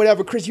 yeah, bro,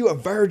 whatever. Chris, you a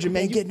virgin,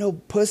 man. You get no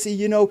pussy,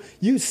 you know.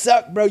 You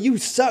suck, bro.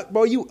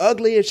 You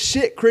ugly as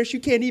shit, Chris. You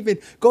can't even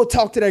go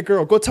talk to that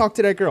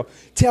girl.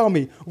 Tell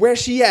me, where's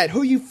she at?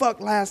 Who you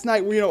fucked last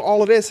night? You know,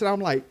 all of this. And I'm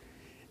like,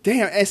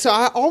 damn. And so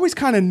I always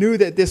kind of knew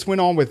that this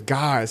went on with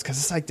guys because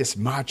it's like this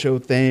macho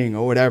thing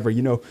or whatever,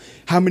 you know,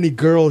 how many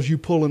girls you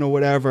pulling or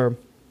whatever.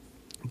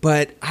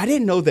 But I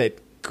didn't know that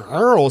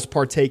girls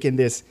partake in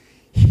this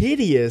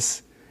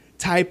hideous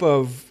type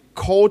of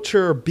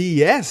culture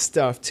BS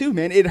stuff too,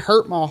 man. It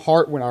hurt my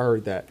heart when I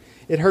heard that.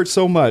 It hurt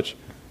so much.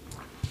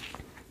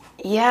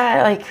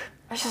 Yeah, like,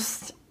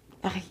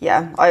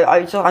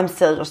 I'm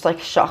still just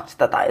like shocked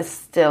that is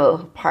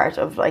still part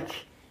of like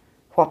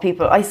what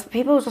people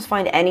just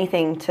find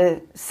anything to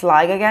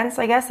slag against,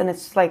 I guess. And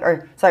it's just like,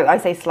 I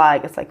say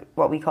slag, it's like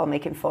what we call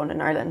making fun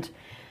in Ireland.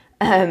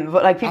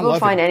 But like people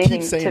find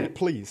anything. Keep saying it,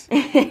 please.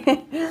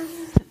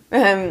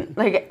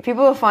 Like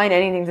people will find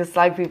anything to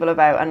slag people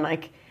about, and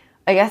like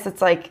I guess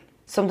it's like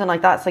something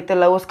like that. It's like the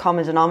lowest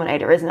common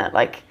denominator, isn't it?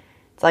 Like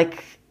it's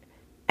like,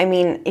 I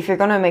mean, if you're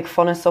gonna make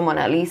fun of someone,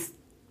 at least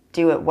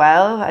do it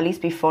well. At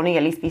least be funny.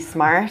 At least be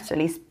smart. At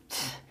least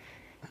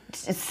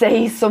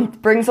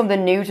bring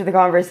something new to the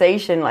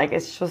conversation. Like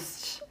it's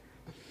just,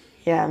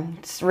 yeah,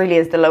 it really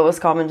is the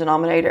lowest common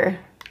denominator.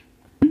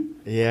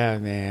 Yeah,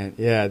 man.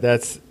 Yeah,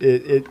 that's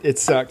it. It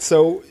sucks.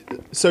 So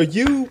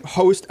you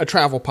host a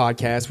travel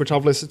podcast, which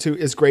I've listened to.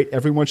 Is great.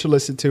 Everyone should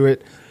listen to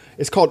it.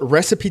 It's called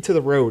Recipe to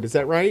the Road. Is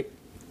that right?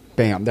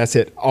 Bam. That's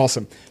it.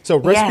 Awesome. So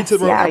Recipe to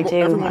the Road. Yeah, I do.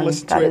 Everyone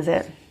listen to it.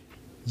 That is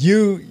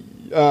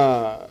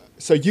it.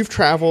 So you've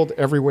traveled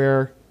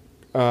everywhere.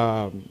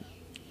 Now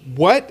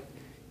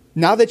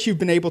that you've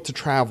been able to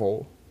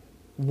travel,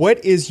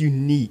 what is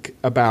unique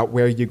about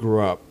where you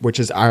grew up, which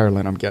is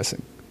Ireland, I'm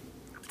guessing?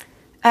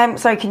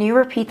 Sorry, can you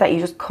repeat that? You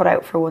just cut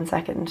out for 1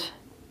 second.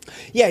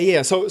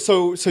 Yeah. So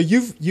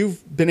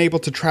you've been able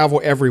to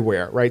travel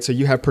everywhere, right? So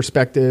you have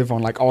perspective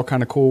on like all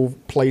kind of cool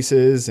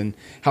places and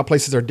how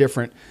places are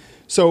different.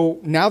 So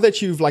now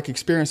that you've like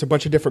experienced a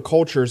bunch of different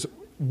cultures,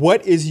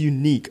 what is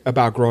unique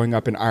about growing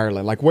up in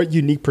Ireland? Like what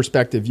unique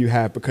perspective you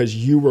have because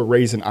you were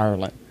raised in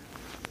Ireland?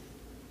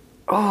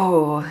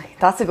 Oh,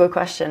 that's a good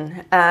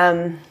question.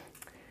 I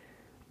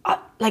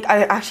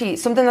actually,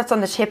 something that's on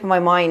the tip of my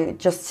mind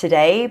just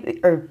today,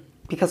 or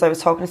because I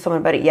was talking to someone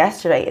about it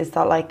yesterday, is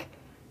that like,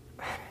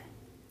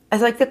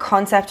 it's like the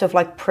concept of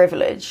like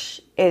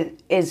privilege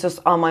is just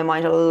on my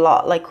mind a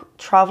lot, like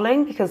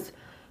traveling, because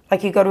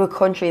like you go to a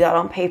country that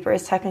on paper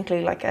is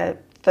technically like a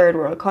third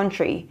world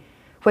country,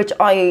 which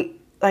I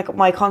like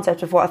my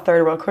concept of what a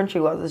third world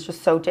country was is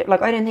just so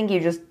like I didn't think you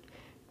just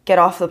get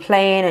off the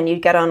plane and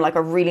you'd get on like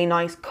a really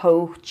nice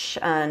coach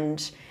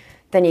and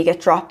then you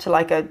get dropped to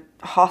like a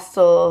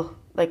hostel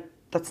like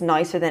that's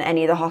nicer than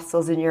any of the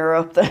hostels in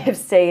Europe that I've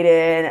stayed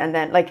in, and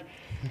then like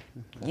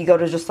you go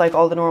to just like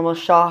all the normal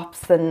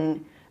shops,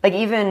 and like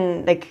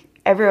even like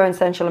everywhere in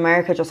Central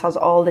America just has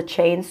all the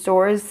chain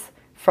stores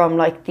from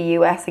like the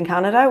US and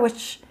Canada,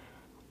 which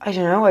I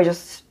don't know,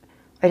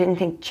 I didn't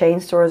think chain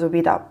stores would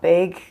be that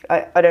big.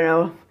 I don't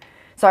know.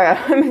 Sorry,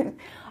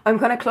 I'm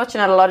kind of clutching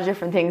at a lot of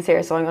different things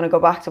here, so I'm going to go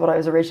back to what I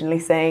was originally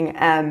saying.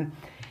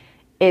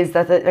 Is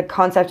that the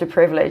concept of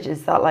privilege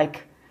is that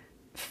like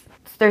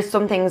there's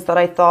some things that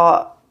I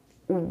thought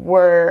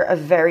were a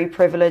very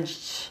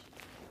privileged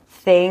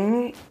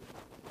thing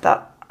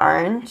that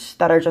aren't,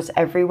 that are just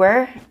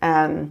everywhere.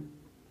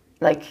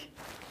 Like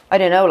I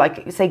don't know,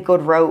 like say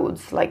good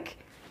roads, like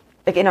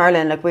in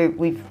Ireland, like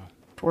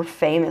we're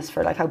famous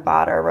for like how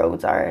bad our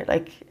roads are,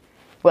 like,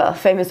 well,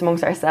 famous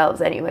amongst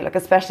ourselves anyway, like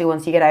especially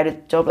once you get out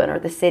of Dublin or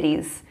the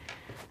cities.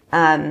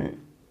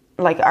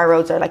 Like our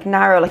roads are like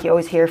narrow, like you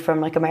always hear from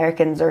like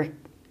Americans, or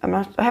I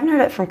haven't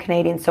heard it from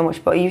Canadians so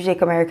much, but usually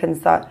like Americans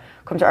that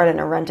come to Ireland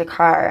and rent a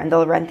car, and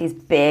they'll rent these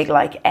big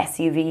like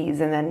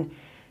SUVs, and then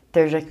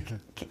there's like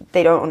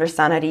they don't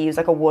understand how to use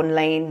like a one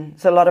lane.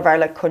 So a lot of our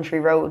like country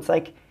roads,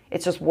 like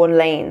it's just one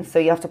lane, so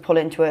you have to pull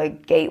into a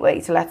gateway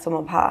to let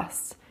someone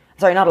pass.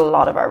 Sorry, not a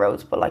lot of our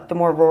roads, but like the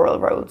more rural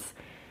roads,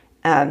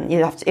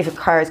 you have to, if a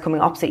car is coming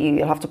opposite you,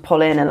 you'll have to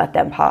pull in and let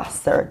them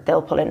pass, or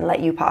they'll pull in and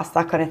let you pass,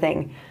 that kind of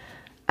thing.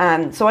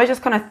 So I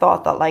just kind of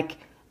thought that like,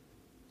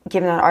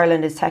 given that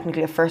Ireland is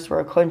technically a first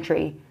world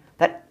country,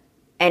 that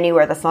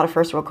anywhere that's not a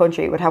first world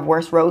country would have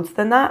worse roads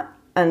than that,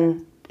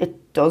 and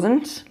it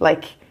doesn't.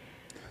 Like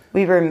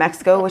we were in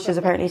Mexico, which is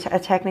apparently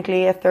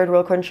technically a third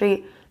world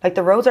country. Like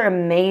the roads are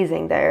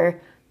amazing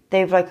there.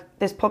 They've like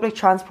this public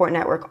transport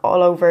network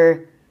all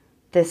over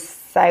the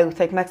south,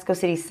 like Mexico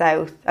City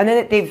south, and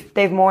then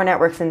they've more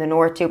networks in the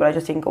north too, but I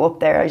just didn't go up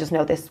there. I just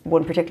know this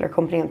one particular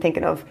company I'm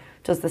thinking of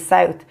does the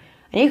south,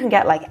 and you can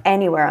get like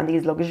anywhere on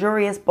these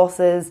luxurious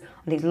buses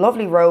on these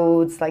lovely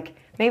roads. Like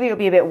maybe it'll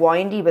be a bit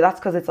windy, but that's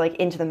because it's like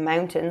into the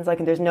mountains, like,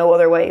 and there's no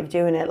other way of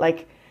doing it.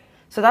 Like,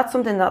 so that's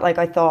something that like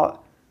I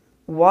thought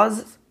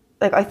was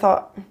like, I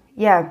thought,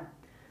 yeah,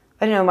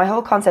 I don't know, my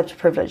whole concept of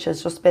privilege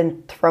has just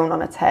been thrown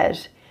on its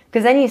head,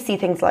 because then you see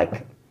things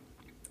like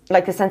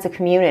the sense of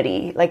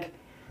community, like,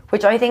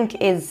 which I think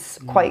is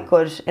quite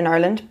good in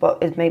Ireland, but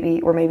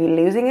we're maybe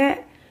losing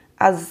it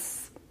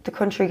as the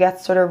country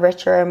gets sort of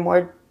richer and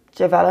more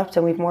developed,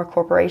 and we've more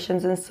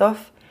corporations and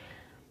stuff.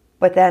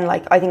 But then,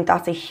 like, I think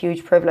that's a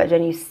huge privilege,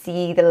 and you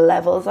see the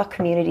levels that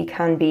community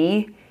can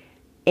be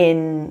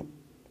in,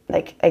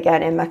 like,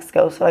 again, in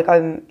Mexico. So, like,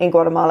 I'm in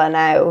Guatemala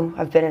now.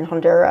 I've been in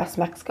Honduras,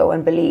 Mexico,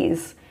 and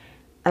Belize,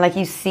 and like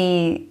you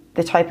see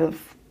the type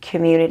of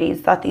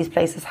communities that these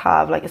places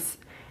have. Like,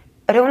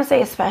 I don't want to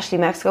say especially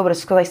Mexico, but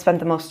it's because I spent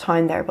the most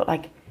time there. But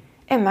like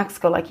in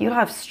Mexico, like you'll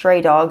have stray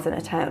dogs in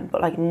a town,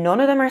 but like none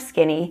of them are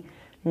skinny.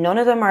 None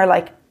of them are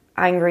like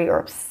angry or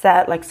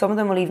upset. Like some of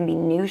them will even be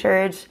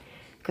neutered,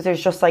 because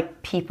there's just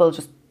like people,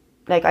 just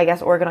like, I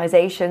guess,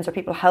 organizations or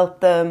people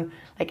help them.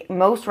 Like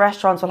most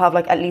restaurants will have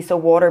like at least a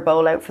water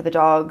bowl out for the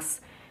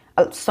dogs.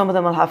 Some of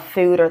them will have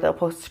food, or they'll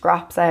put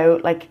scraps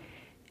out. Like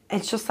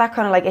it's just that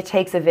kind of like, it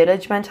takes a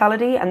village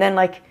mentality. And then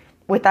like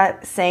with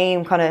that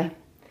same kind of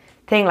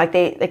thing, like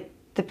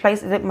the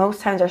places that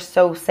most towns are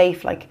so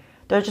safe, like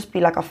there'll just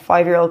be like a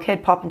 5-year-old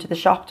kid pop into the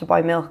shop to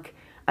buy milk,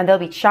 and they'll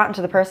be chatting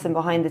to the person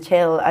behind the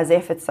till as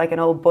if it's like an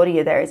old buddy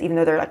of theirs, even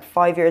though they're like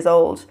 5 years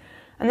old.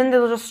 And then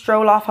they'll just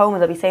stroll off home,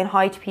 and they'll be saying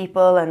hi to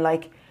people, and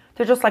like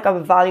they're just like a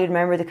valued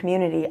member of the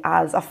community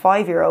as a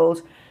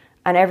 5-year-old.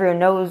 And everyone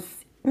knows,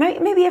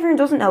 maybe everyone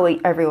doesn't know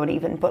everyone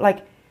even, but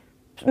like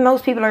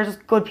most people are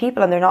just good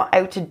people, and they're not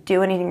out to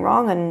do anything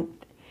wrong. And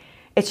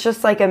it's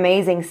just like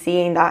amazing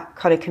seeing that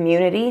kind of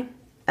community.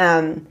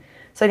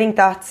 So I think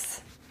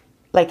that's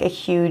like a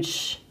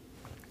huge...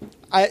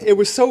 It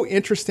was so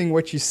interesting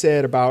what you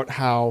said about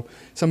how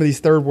some of these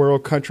third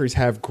world countries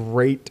have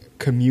great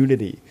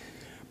community,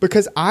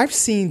 because I've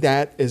seen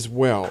that as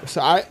well.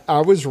 So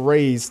I was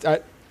raised,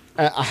 I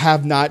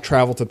have not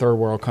traveled to third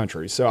world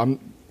countries, so I'm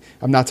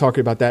not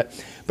talking about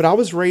that. But I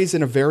was raised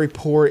in a very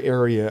poor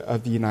area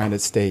of the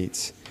United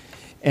States,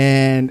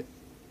 and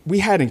we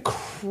had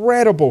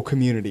incredible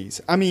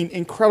communities. I mean,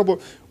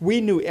 incredible. We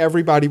knew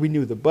everybody. We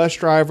knew the bus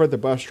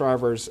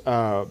driver's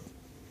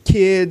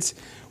kids.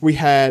 We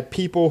had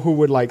people who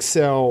would like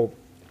sell,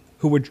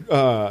 who would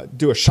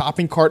do a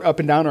shopping cart up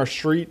and down our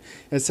street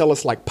and sell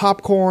us like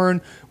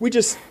popcorn. We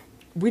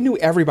knew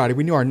everybody.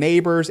 We knew our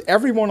neighbors,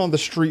 everyone on the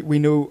street we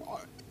knew.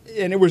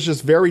 And it was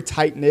just very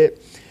tight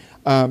knit.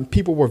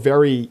 People were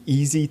very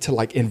easy to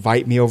like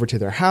invite me over to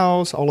their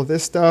house, all of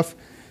this stuff.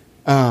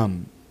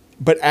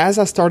 But as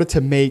I started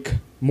to make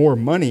more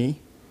money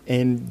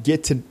and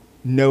get to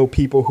know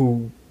people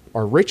who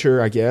are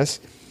richer, I guess,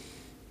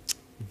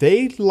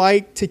 they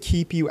like to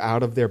keep you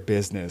out of their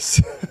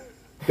business.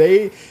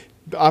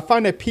 I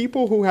find that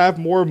people who have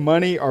more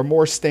money are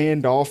more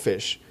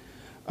standoffish.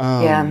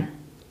 Yeah.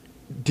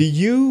 Do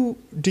you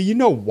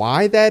know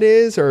why that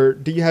is, or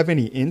do you have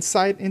any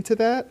insight into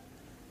that?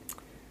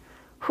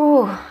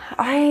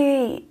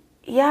 I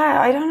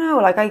don't know.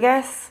 Like, I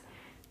guess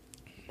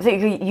so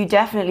you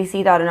definitely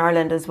see that in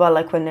Ireland as well.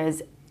 Like, when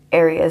there's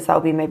areas that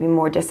will be maybe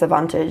more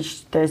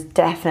disadvantaged, there's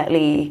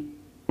definitely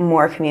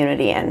more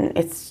community, and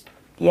it's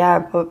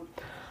but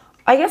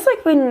I guess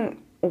like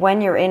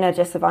when you're in a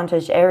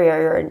disadvantaged area,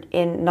 you're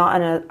in not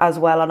in a as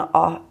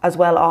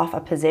well off a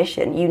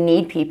position, you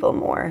need people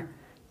more.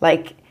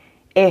 Like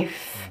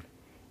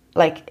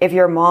if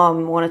your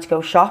mom wanted to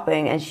go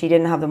shopping and she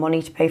didn't have the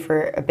money to pay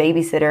for a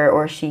babysitter,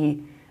 or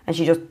she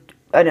just,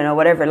 I don't know,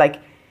 whatever,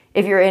 like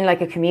if you're in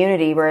like a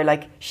community where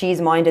like she's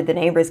minded the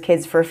neighbour's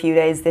kids for a few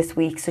days this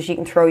week so she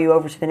can throw you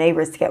over to the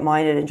neighbours to get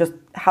minded and just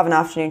have an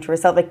afternoon to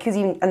herself, like,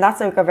 and that's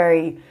like a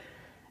very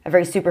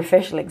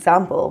superficial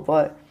example,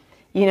 but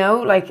you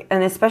know, like,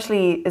 and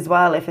especially as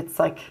well if it's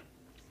like,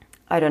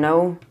 I don't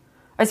know,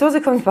 I suppose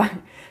it go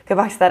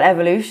back to that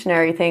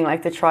evolutionary thing,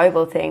 like the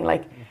tribal thing,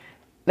 like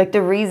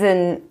the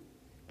reason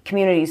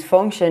communities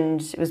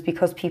functioned was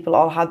because people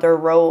all had their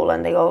role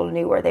and they all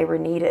knew where they were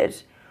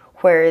needed.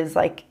 Whereas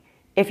like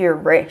if you're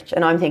rich,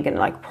 and I'm thinking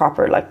like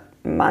proper, like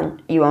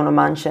you own a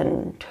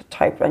mansion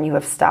type and you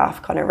have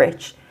staff kind of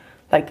rich,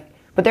 like,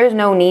 but there's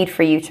no need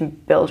for you to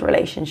build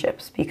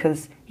relationships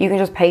because you can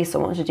just pay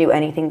someone to do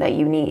anything that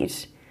you need.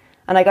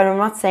 And like, I'm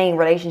not saying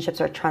relationships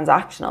are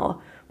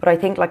transactional, but I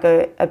think like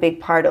a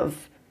big part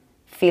of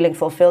feeling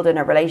fulfilled in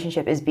a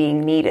relationship is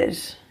being needed.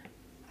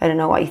 I don't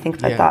know what you think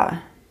about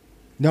that.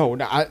 No,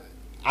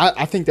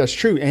 I think that's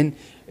true. And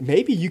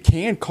maybe you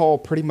can call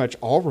pretty much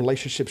all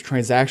relationships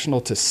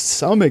transactional to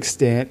some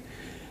extent,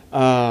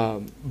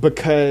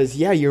 because,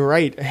 you're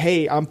right.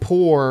 Hey, I'm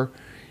poor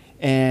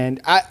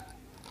and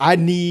I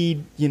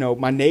need,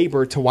 my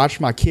neighbor to watch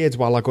my kids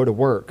while I go to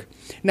work.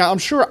 Now, I'm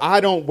sure I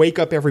don't wake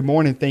up every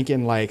morning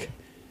thinking like,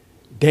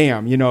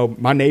 damn,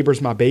 my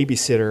neighbor's my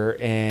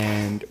babysitter,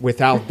 and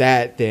without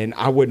that, then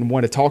I wouldn't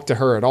want to talk to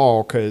her at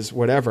all because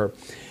whatever.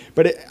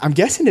 But I'm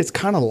guessing it's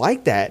kind of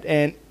like that,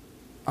 and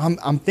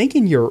I'm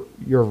thinking you're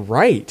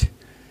right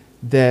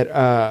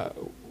that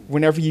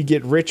whenever you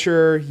get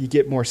richer, you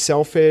get more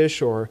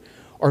selfish, or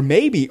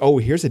maybe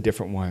here's a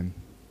different one,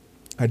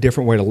 a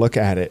different way to look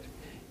at it.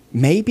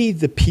 Maybe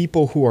the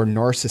people who are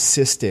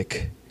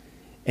narcissistic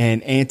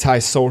and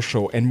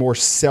antisocial and more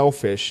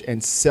selfish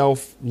and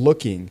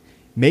self-looking,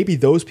 maybe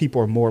those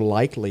people are more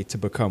likely to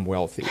become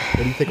wealthy. What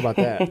do you think about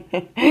that?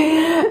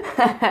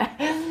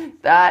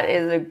 That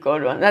is a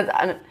good one.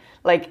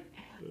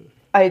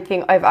 I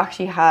think I've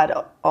actually had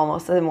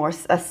almost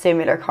a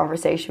similar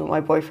conversation with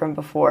my boyfriend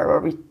before, where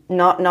we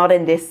not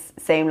in this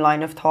same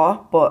line of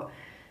thought, but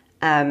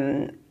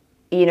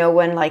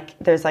when like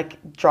there's like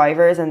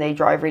drivers and they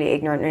drive really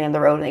ignorantly on the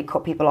road and they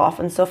cut people off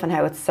and stuff, and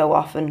how it's so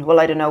often, well,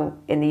 I don't know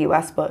in the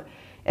US, but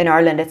in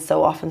Ireland it's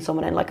so often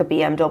someone in like a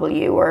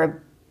BMW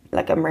or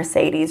like a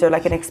Mercedes or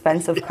like an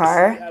expensive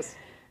car. Yes.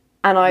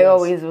 And I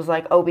always was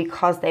like,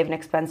 because they have an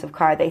expensive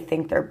car, they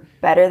think they're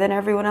better than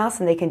everyone else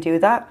and they can do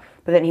that.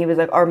 But then he was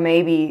like, or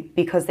maybe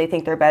because they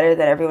think they're better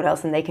than everyone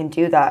else and they can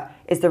do that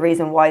is the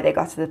reason why they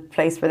got to the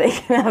place where they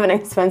can have an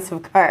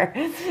expensive car.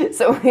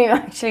 So we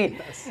actually,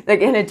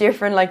 like in a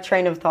different like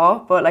train of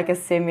thought, but like a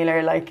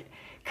similar,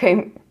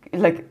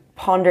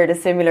 pondered a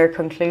similar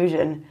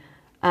conclusion.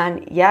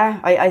 And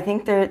I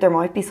think there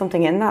might be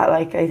something in that.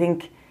 Like, I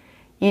think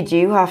you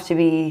do have to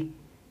be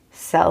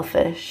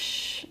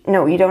selfish.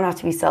 No, you don't have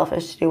to be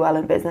selfish to do well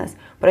in business.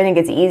 But I think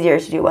it's easier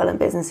to do well in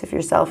business if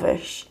you're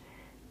selfish.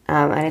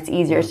 And it's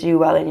easier to do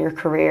well in your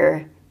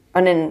career.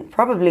 And then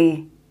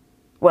probably,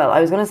 well, I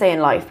was going to say in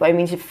life, but I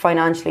mean to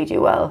financially do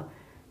well.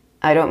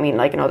 I don't mean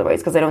like in other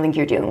ways, because I don't think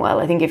you're doing well.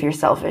 I think if you're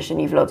selfish and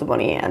you've loads of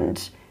money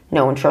and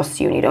no one trusts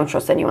you and you don't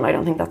trust anyone, I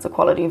don't think that's a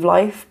quality of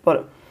life.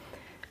 But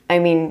I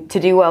mean, to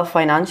do well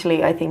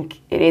financially, I think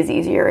it is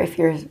easier if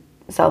you're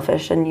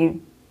selfish and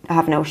you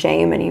have no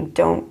shame and you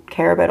don't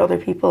care about other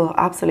people.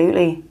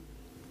 Absolutely.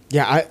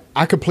 Yeah,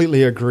 I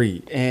completely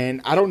agree.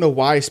 And I don't know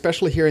why,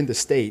 especially here in the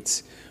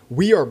States,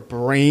 we are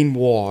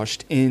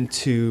brainwashed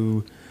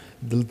into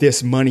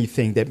this money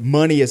thing, that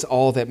money is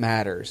all that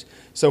matters.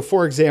 So,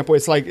 for example,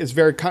 it's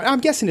very common. I'm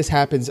guessing this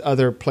happens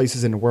other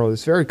places in the world.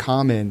 It's very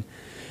common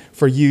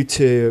for you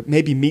to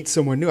maybe meet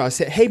someone new. I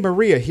say, hey,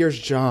 Maria, here's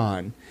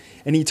John.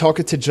 And you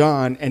talking to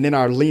John, and then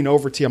I lean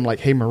over to you. I'm like,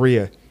 hey,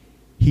 Maria,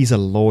 he's a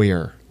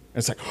lawyer. And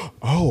it's like,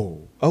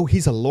 oh,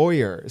 he's a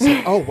lawyer. It's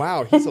like, oh,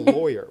 wow, he's a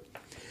lawyer.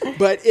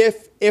 But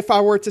if I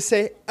were to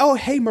say, oh,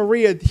 hey,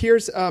 Maria,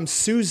 here's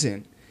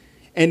Susan.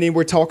 And then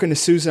we're talking to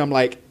Susan. I'm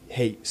like,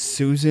 hey,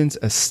 Susan's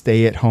a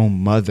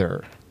stay-at-home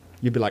mother.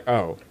 You'd be like,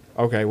 oh,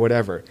 okay,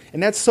 whatever.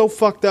 And that's so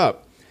fucked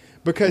up,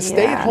 because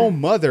stay-at-home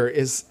mother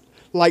is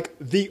like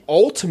the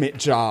ultimate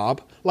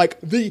job, Like,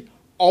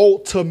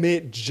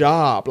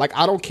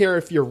 I don't care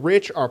if you're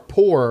rich or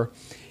poor.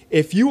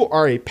 If you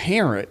are a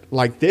parent,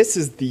 like, this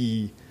is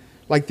the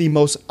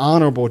most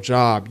honorable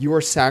job. You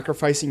are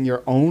sacrificing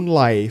your own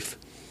life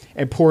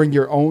and pouring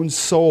your own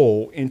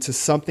soul into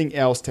something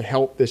else to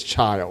help this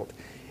child.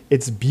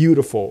 It's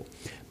beautiful.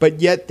 but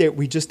yet that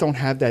we just don't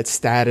have that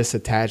status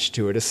attached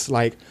to it. It's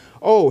like,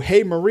 oh,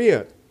 hey,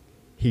 Maria,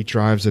 he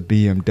drives a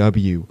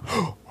BMW.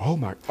 Oh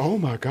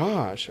my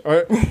gosh.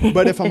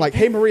 But if I'm like,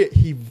 hey, Maria,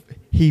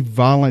 he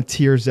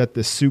volunteers at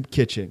the soup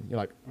kitchen. You're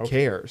like, who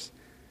cares?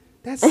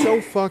 That's so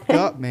fucked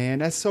up, man.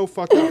 That's so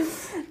fucked up.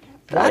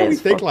 Why do we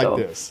think like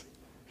this?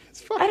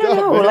 It's fucked up. I don't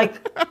know. Man.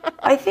 Like,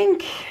 I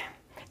think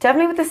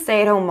definitely with the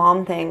stay-at-home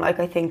mom thing,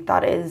 like, I think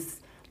that is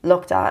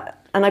looked at.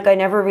 And, like, I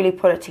never really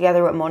put it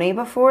together with money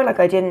before. Like,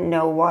 I didn't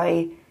know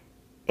why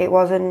it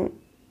wasn't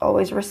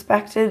always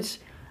respected.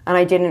 And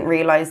I didn't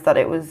realise that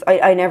it was...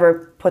 I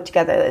never put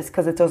together this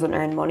because it doesn't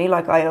earn money.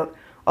 Like, I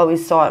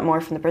always saw it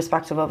more from the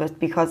perspective of it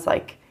because,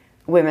 like,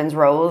 women's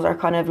roles are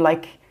kind of,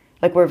 like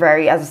we're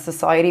very... As a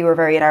society, we're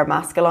very in our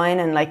masculine.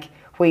 And, like,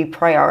 we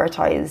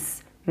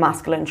prioritise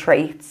masculine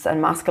traits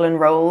and masculine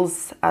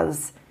roles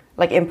as,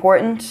 like,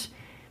 important.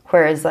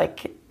 Whereas,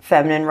 like,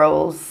 feminine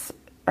roles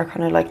are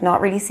kind of like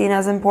not really seen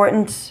as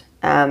important.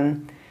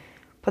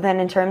 But then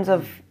in terms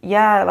of,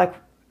 like,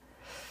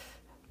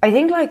 I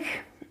think like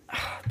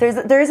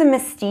there is a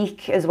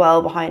mystique as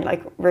well behind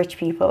like rich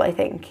people, I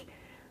think.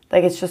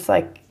 Like it's just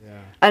like,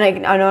 and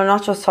I know I'm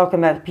not just talking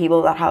about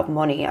people that have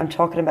money. I'm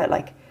talking about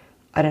like,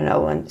 I don't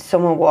know, when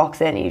someone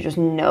walks in and you just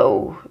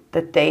know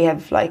that they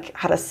have like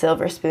had a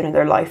silver spoon in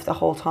their life the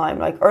whole time.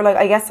 Like, or like,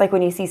 I guess like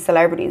when you see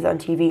celebrities on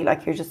TV,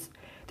 like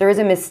there is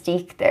a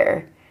mystique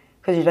there.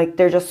 Because you're like,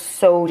 they're just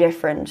so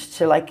different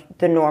to like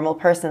the normal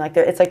person. Like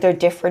it's like they're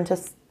different to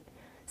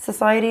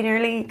society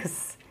nearly.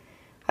 Because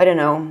I don't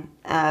know.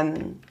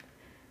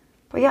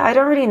 But yeah, I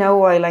don't really know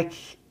why. Like,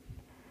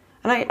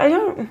 and I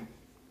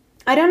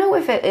don't know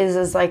if it is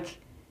as like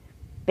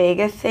big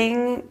a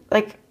thing.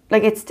 Like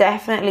it's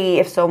definitely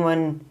if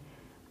someone,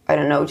 I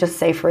don't know, just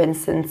say for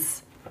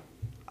instance,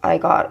 I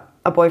got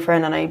a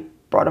boyfriend and I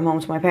brought him home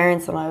to my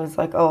parents and I was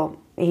like, oh,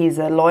 he's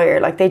a lawyer.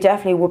 Like they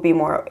definitely would be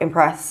more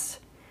impressed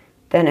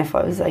than if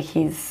I was like,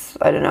 he's,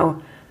 I don't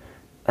know,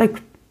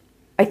 like,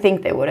 I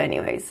think they would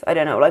anyways. I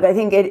don't know. Like, I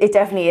think it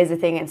definitely is a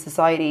thing in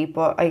society,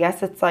 but I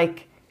guess it's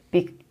like,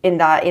 in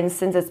that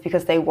instance, it's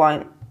because they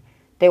want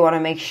to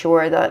make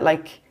sure that,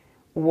 like,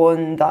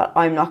 one, that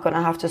I'm not going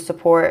to have to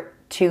support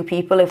two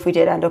people if we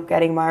did end up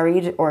getting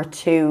married, or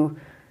two,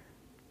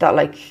 that,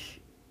 like,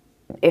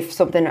 if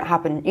something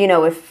happened, you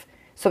know, if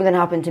something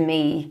happened to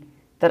me,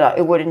 that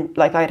it wouldn't,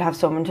 like, I'd have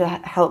someone to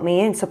help me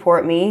and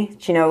support me,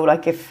 you know,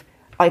 like, if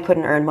I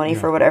couldn't earn money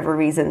for whatever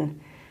reason.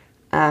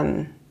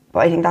 But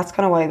I think that's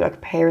kind of why,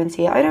 like, parents,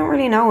 I don't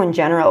really know in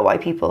general why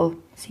people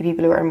see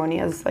people who earn money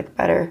as, like,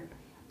 better,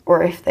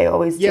 or if they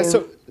always do. Yeah,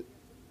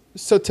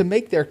 so to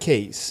make their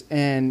case,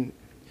 and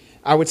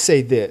I would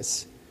say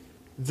this,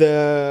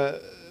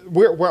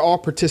 we're all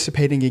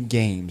participating in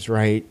games,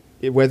 right?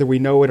 Whether we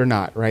know it or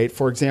not, right?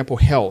 For example,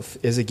 health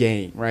is a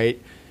game,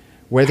 right?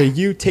 Whether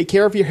you take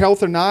care of your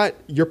health or not,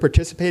 you're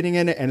participating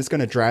in it, and it's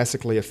going to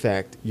drastically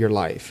affect your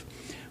life.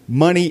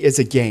 Money is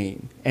a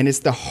game, and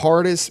it's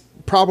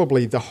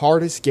probably the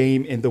hardest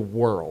game in the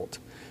world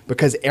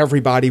because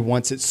everybody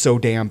wants it so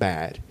damn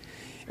bad.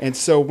 And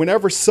so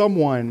whenever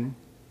someone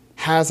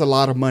has a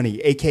lot of money,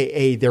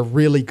 AKA they're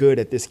really good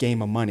at this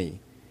game of money,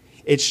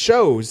 it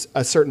shows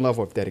a certain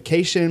level of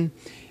dedication,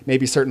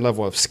 maybe a certain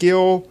level of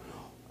skill.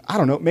 I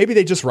don't know. Maybe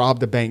they just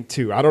robbed the bank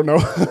too. I don't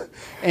know.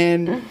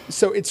 And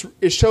so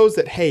it shows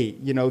that, hey,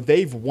 you know,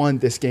 they've won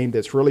this game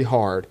that's really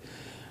hard.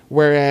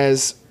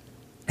 Whereas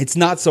it's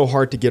not so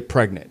hard to get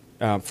pregnant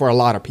for a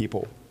lot of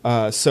people.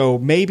 So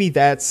maybe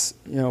that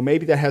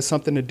has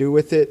something to do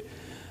with it.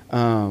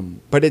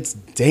 But it's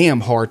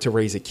damn hard to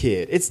raise a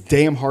kid. It's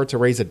damn hard to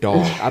raise a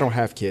dog. I don't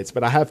have kids,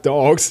 but I have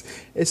dogs.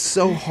 It's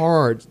so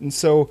hard. And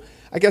so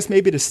I guess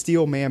maybe to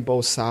steel man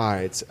both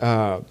sides.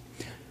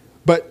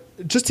 But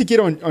just to get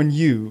on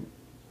you,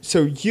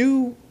 so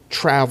you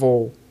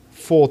travel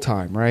full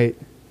time, right?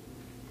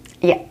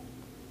 Yeah.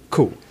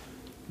 Cool.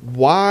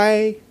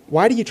 Why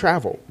do you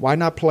travel? Why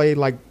not play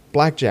like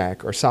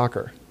blackjack or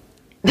soccer?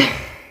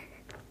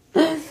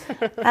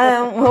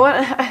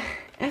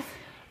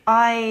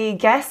 I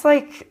guess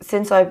like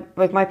since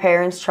my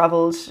parents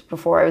traveled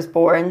before I was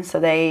born, so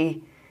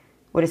they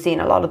would have seen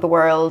a lot of the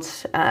world.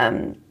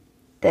 I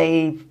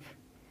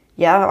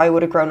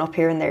would have grown up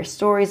hearing their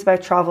stories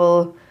about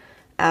travel.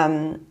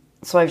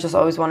 So I've just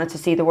always wanted to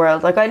see the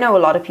world. Like I know a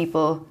lot of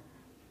people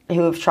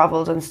who have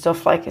traveled and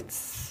stuff. Like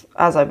it's,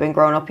 as I've been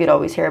growing up, you'd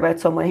always hear about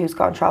someone who's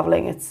gone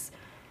traveling.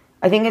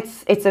 I think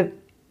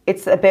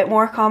it's a bit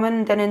more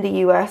common than in the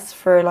US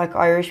for like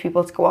Irish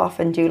people to go off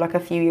and do like a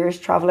few years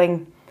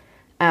traveling.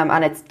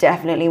 And it's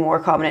definitely more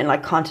common in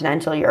like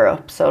continental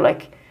Europe. So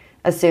like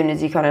as soon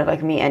as you kind of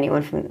like meet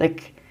anyone from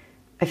like,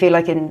 I feel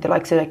like in the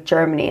likes of like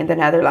Germany and the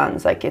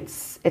Netherlands, like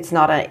it's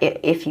not a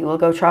if you will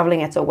go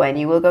traveling, it's a when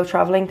you will go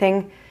traveling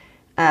thing.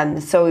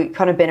 So we've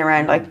kind of been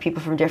around like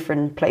people from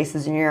different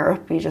places in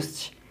Europe.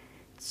 It's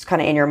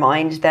kind of in your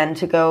mind then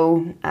to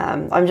go.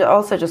 I'm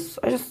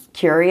just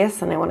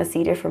curious, and I want to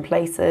see different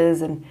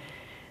places and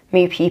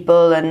meet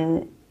people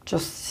and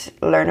just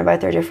learn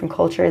about their different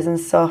cultures and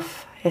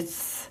stuff. I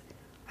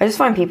just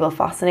find people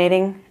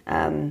fascinating.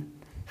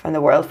 find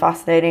the world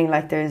fascinating.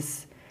 Like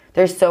there's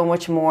so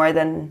much more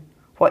than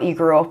what you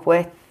grew up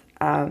with.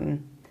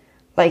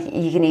 Like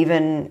you can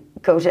even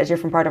go to a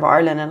different part of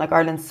Ireland, and like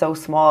Ireland's so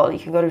small, you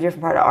can go to a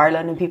different part of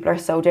Ireland and people are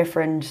so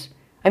different.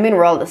 I mean,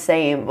 we're all the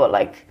same, but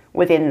like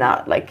within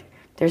that, like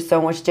there's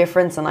so much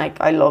difference, and like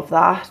I love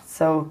that.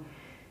 So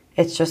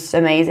it's just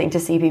amazing to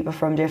see people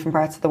from different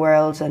parts of the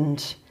world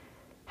and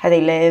how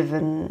they live.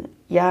 And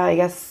yeah, I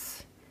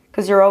guess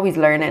because you're always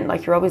learning,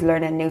 like you're always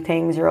learning new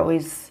things, you're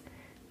always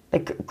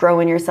like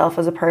growing yourself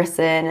as a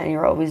person, and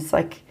you're always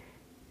like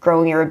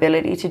growing your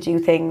ability to do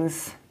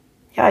things.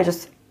 Yeah, I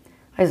just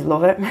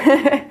love it.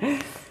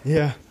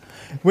 Yeah.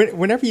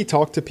 Whenever you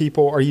talk to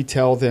people or you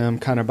tell them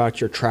kind of about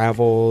your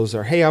travels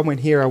or, hey, I went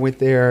here, I went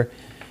there,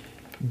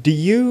 do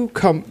you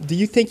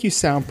think you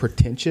sound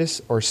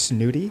pretentious or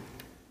snooty?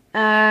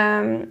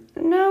 No,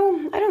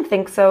 I don't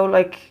think so.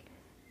 Like,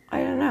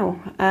 I don't know.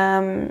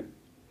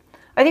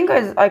 I think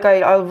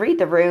I'll read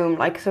the room.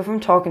 Like, so if I'm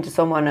talking to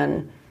someone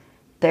and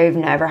they've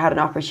never had an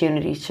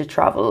opportunity to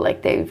travel,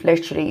 like they've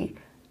literally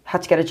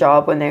had to get a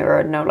job when they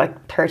were,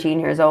 like 13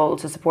 years old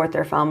to support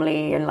their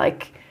family, and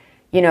like,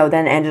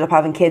 then ended up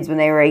having kids when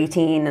they were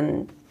 18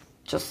 and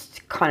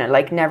just kind of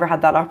like never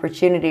had that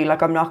opportunity.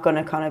 Like, I'm not going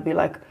to kind of be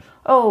like,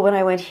 oh, when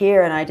I went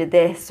here and I did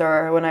this,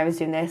 or when I was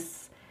doing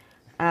this.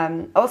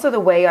 Also the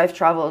way I've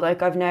traveled,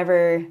 like my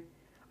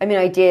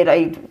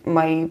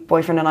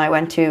boyfriend and I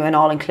went to an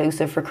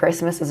all-inclusive for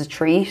Christmas as a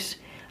treat,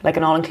 like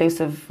an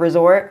all-inclusive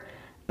resort.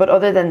 But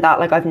other than that,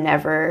 like I've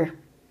never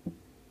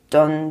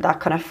done that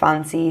kind of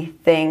fancy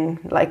thing.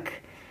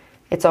 Like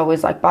it's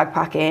always like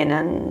backpacking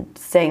and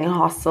staying in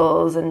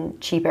hostels and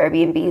cheap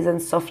Airbnbs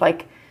and stuff.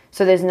 Like,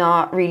 so there's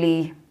not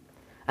really,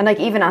 and like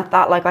even at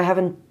that, like I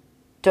haven't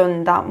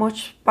done that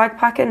much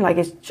backpacking. Like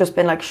it's just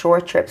been like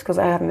short trips because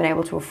I haven't been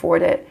able to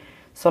afford it.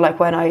 So like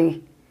when I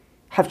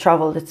have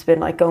traveled, it's been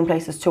like going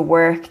places to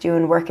work,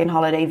 doing working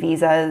holiday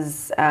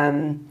visas.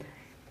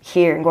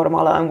 Here in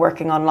Guatemala, I'm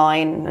working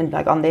online, and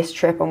like on this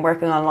trip, I'm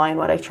working online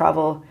while I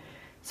travel.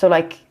 So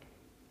like,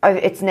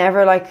 it's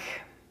never like,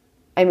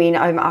 I mean,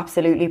 I'm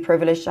absolutely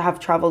privileged to have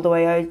traveled the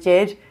way I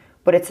did,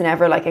 but it's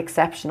never like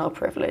exceptional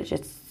privilege.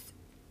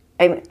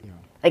 Like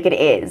it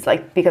is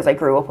like, because I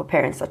grew up with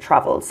parents that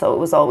traveled, so it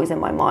was always in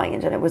my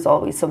mind, and it was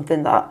always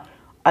something that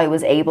I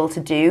was able to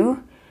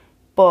do.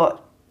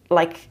 But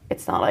like,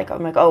 it's not like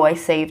I'm like, oh, I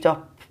saved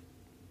up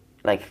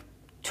like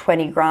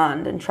 20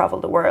 grand and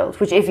traveled the world,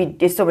 which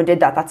if someone did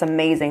that, that's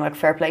amazing, like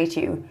fair play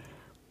to you.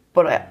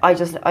 But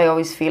I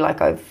always feel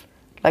like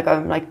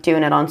I'm like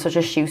doing it on such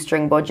a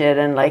shoestring budget,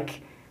 and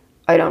like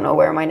I don't know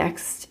where my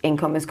next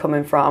income is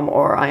coming from,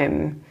 or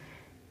I'm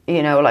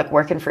like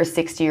working for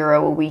 €60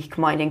 a week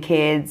minding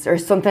kids or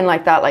something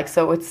like that. Like,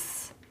 so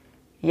it's,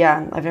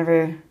 yeah,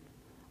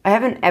 I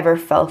haven't ever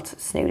felt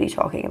snooty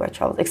talking about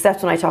travel,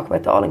 except when I talk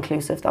about the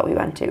all-inclusive that we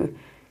went to,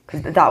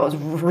 because that was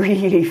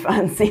really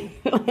fancy.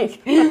 Like,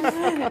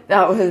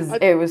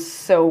 it was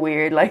so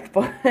weird. Like,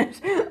 but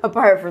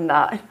apart from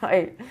that,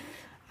 I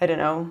don't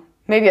know.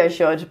 Maybe I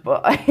should,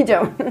 but I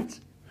don't.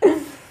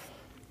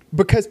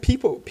 Because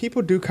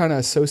people do kind of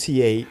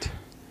associate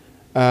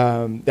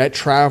that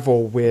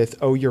travel with,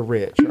 oh, you're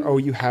rich, or oh,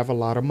 you have a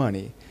lot of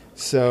money.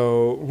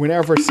 So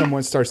whenever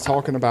someone starts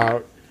talking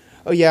about,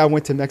 oh yeah, I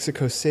went to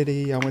Mexico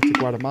City, I went to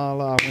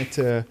Guatemala, I went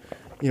to,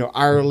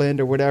 Ireland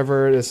or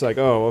whatever, it's like,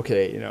 oh,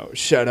 okay,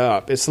 shut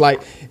up. It's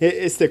like,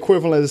 it's the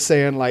equivalent of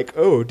saying like,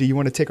 oh, do you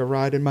want to take a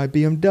ride in my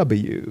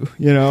BMW?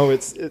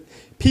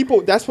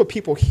 People, that's what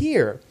people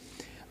hear.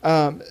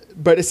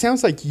 But it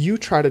sounds like you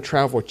try to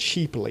travel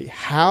cheaply.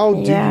 How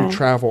do you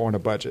travel on a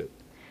budget?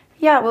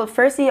 Yeah, well,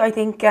 firstly, I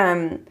think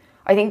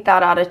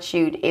that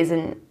attitude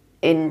isn't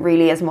in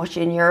really as much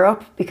in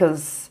Europe,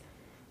 because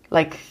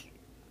like,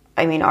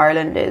 I mean,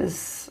 Ireland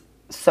is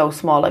so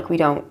small, like we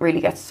don't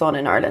really get sun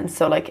in Ireland.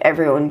 So like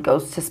everyone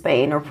goes to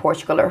Spain or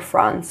Portugal or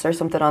France or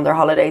something on their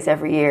holidays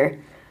every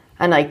year.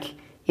 And like,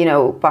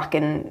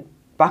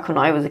 back when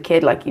I was a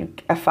kid, like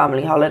a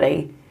family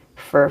holiday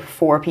for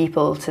 4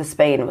 people to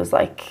Spain was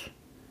like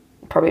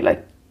probably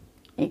like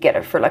you get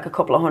it for like a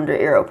couple of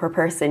 €100 per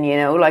person,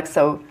 like,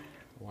 so wow.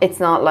 It's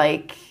not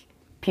like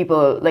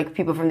people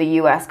from the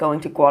US going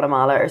to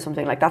Guatemala or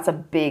something. Like that's a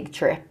big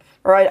trip.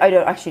 Or I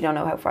don't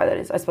know how far that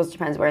is. I suppose it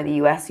depends where in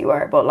the US you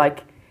are, but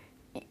like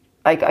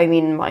I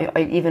mean,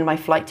 even my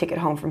flight ticket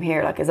home from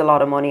here like is a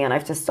lot of money, and I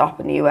have to stop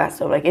in the US,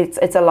 so like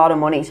it's a lot of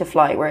money to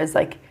fly. Whereas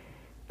like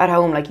at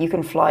home, like you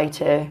can fly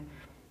to,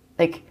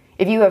 like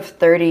if you have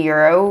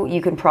 €30,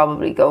 you can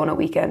probably go on a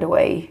weekend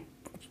away,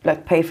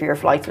 like pay for your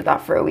flights with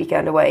that for a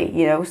weekend away,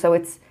 So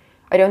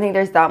I don't think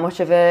there's that much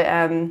of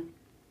an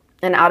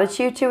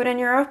attitude to it in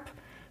Europe,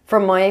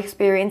 from my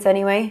experience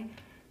anyway.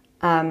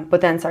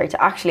 But then, sorry,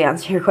 to actually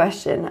answer your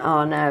question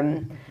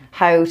on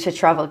how to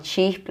travel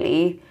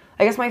cheaply,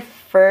 I guess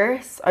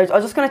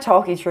I'm just going to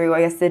talk you through,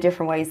 I guess, the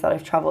different ways that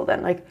I've traveled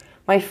then. Like,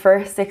 my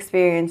first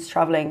experience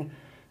traveling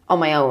on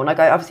my own, like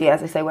I obviously,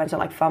 as I say, went on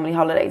like family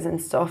holidays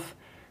and stuff.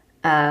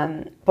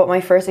 But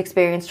my first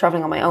experience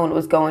traveling on my own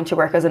was going to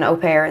work as an au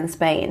pair in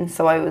Spain.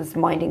 So I was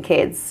minding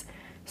kids.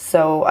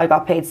 So I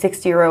got paid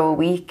 €60 a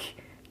week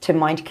to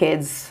mind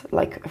kids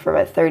like for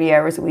about 30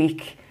 hours a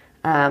week.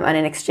 And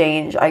in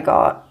exchange, I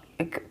got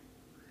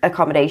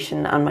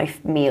accommodation and my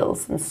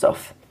meals and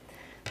stuff.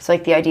 So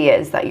like the idea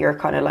is that you're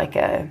kind of like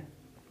a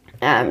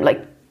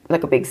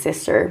like a big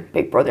sister,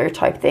 big brother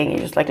type thing. You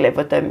just like live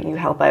with them. You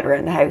help out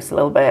around the house a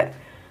little bit.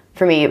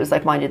 For me, it was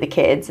like minding the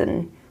kids,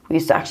 and we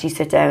used to actually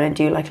sit down and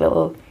do like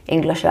little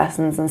English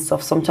lessons and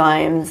stuff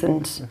sometimes,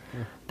 and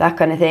that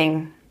kind of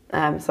thing.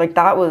 So like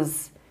that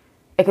was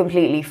a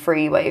completely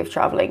free way of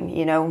traveling,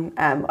 you know.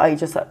 I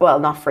just, well,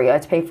 not free. I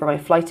had to pay for my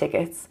flight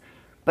tickets,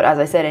 but as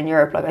I said, in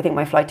Europe, like I think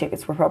my flight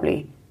tickets were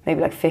probably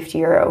maybe like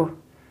 €50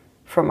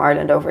 from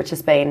Ireland over to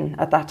Spain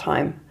at that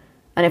time.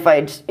 And if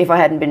I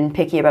hadn't been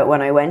picky about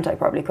when I went, I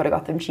probably could have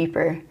got them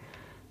cheaper.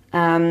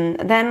 And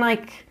then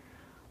like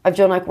I've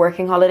done like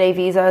working holiday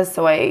visas.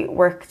 So I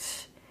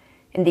worked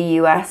in the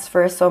US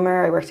for a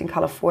summer. I worked in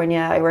California.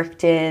 I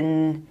worked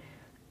in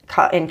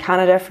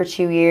Canada for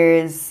 2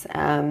 years.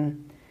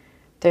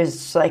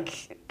 There's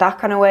like that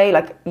kind of way.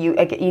 Like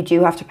you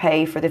do have to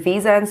pay for the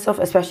visa and stuff,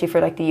 especially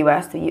for like the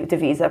US. The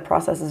visa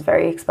process is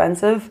very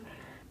expensive.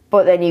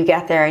 But then you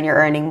get there and you're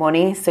earning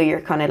money, so you're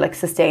kind of like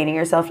sustaining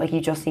yourself. Like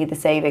you just need the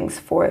savings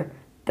for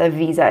the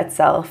visa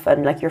itself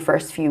and like your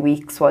first few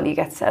weeks while you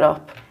get set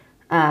up.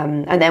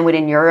 And then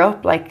within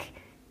Europe, like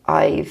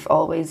I've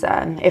always,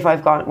 if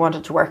I've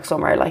wanted to work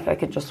somewhere, like I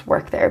could just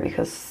work there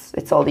because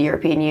it's all the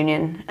European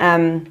Union.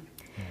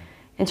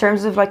 In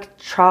terms of like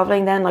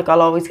traveling, then like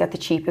I'll always get the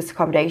cheapest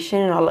accommodation,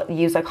 and I'll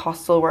use like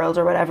Hostel World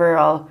or whatever.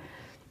 I'll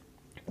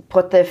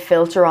put the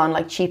filter on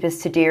like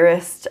cheapest to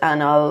dearest,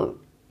 and I'll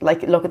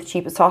like look at the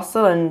cheapest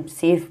hostel and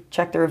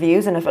check the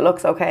reviews, and if it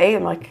looks okay,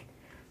 I'm like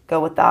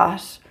go with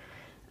that.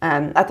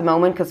 At the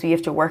moment, because we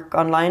have to work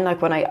online, like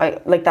when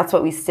I like that's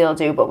what we still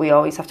do, but we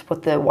always have to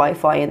put the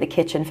Wi-Fi in the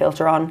kitchen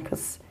filter on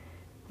because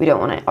we don't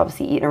want to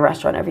obviously eat in a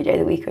restaurant every day of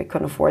the week. I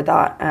couldn't afford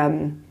that.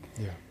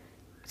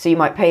 So you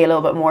might pay a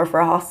little bit more for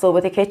a hostel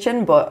with a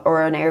kitchen,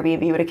 or an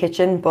Airbnb with a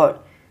kitchen,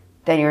 but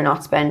then you're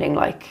not spending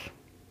like,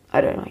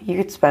 I don't know, you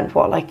could spend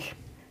what, like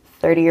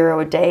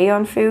 €30 a day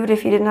on food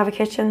if you didn't have a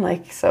kitchen,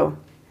 like, so.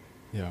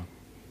 Yeah.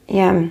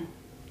 I'm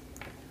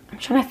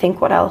trying to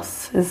think what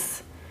else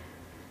is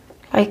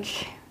like.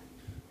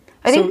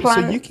 I think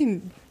so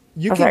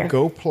you can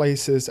go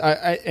places.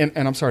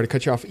 And I'm sorry to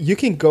cut you off. You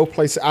can go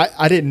places.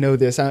 I didn't know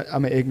this.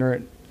 I'm an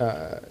ignorant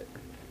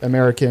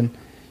American.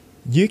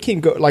 You can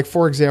go, like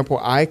for example,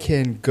 I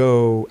can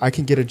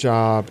get a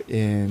job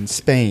in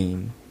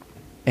Spain,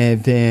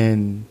 and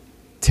then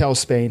tell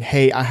Spain,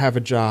 hey, I have a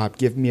job.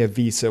 Give me a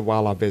visa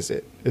while I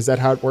visit. Is that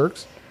how it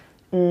works?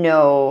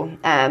 No.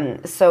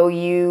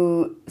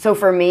 So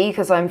for me,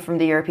 because I'm from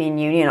the European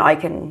Union, I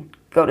can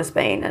go to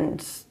Spain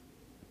and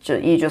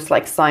you just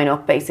like sign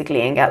up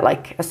basically and get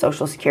like a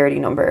social security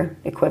number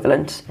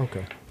equivalent.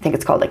 Okay. I think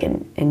it's called like a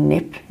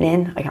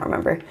NIN. I can't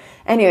remember.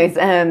 Anyways,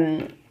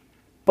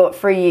 but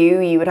for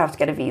you would have to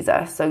get a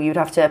visa. So you'd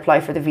have to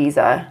apply for the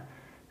visa,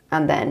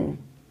 and then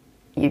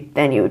you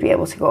would be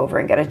able to go over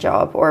and get a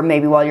job. Or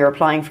maybe while you're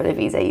applying for the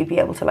visa, you'd be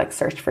able to like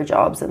search for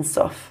jobs and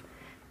stuff.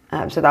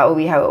 So that would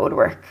be how it would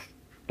work,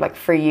 like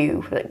for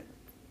you, like,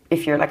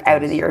 if you're like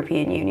out of the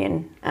European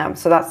Union.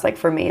 So that's like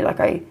for me, like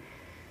I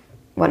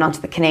went onto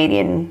the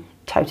Canadian,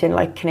 typed in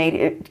like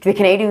the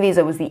Canadian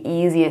visa was the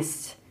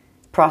easiest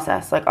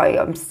process. Like I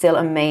am still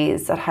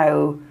amazed at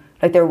how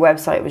like their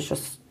website was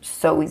just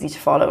so easy to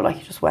follow. Like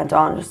you just went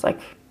on, just like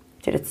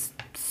did it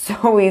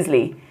so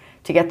easily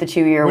to get the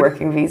 2-year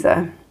working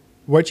visa.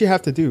 What do you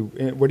have to do?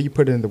 What do you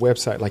put in the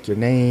website? Like your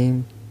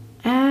name?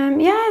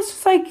 Yeah, it's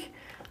just like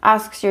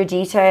asks your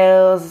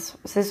details.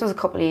 So this was a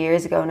couple of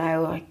years ago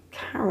now. I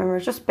can't remember.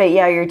 Just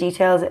your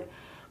details. It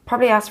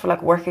probably asked for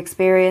like work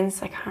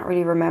experience. I can't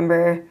really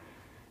remember.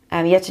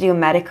 You had to do a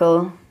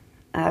medical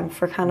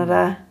for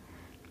Canada.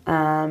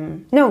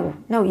 No,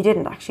 you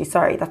didn't actually.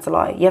 Sorry, that's a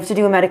lie. You have to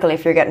do a medical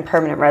if you're getting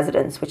permanent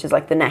residence, which is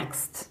like the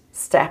next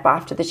step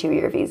after the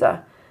 2-year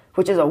visa,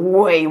 which is a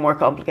way more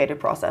complicated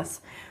process.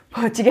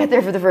 But to get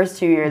there for the first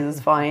 2 years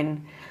is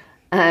fine.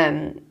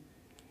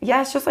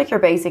 It's just like your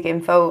basic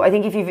info. I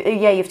think if you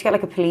have to get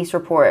like a police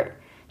report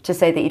to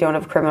say that you don't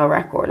have a criminal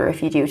record, or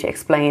if you do, to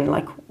explain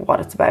like what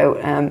it's about.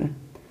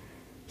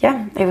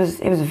 It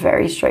was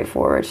very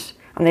straightforward,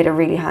 and they had a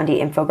really handy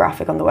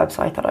infographic on the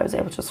website that I was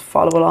able to just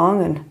follow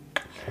along and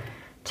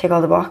tick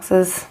all the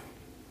boxes.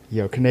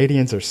 Yo,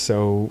 Canadians are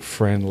so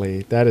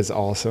friendly. That is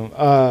awesome.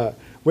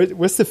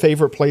 What's your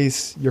favorite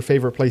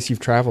place you've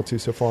traveled to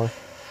so far?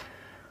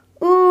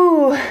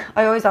 Ooh,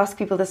 I always ask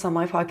people this on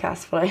my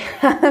podcast, but I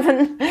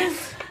haven't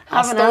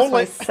asked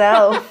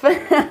myself.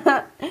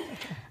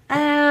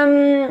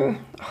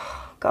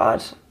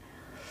 God,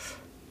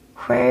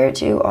 where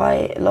do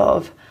I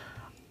love?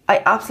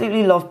 I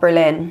absolutely love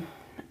Berlin,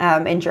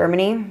 in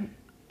Germany.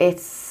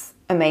 It's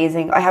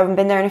amazing. I haven't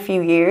been there in a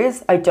few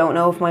years. I don't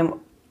know if my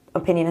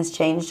opinion has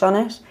changed on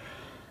it,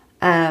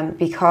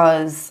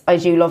 because I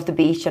do love the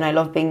beach and I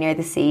love being near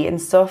the sea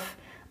and stuff,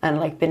 and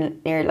like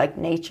being near like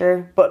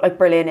nature. But like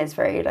Berlin is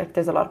very like,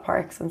 there's a lot of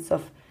parks and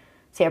stuff.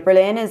 So yeah,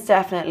 Berlin is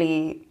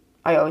definitely,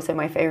 I always say,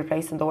 my favorite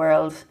place in the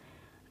world.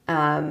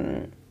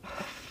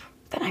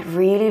 then I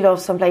really love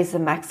some places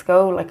in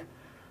Mexico. Like,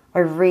 I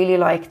really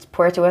liked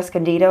Puerto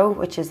Escondido,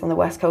 which is on the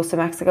west coast of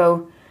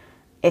Mexico.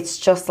 It's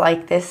just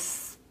like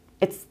this.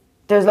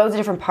 There's loads of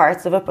different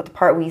parts of it, but the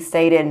part we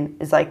stayed in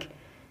is like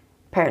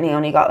apparently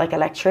only got like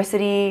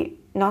electricity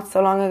not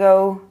so long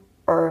ago,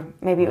 or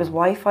maybe it was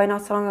Wi-Fi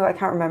not so long ago. I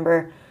can't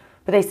remember,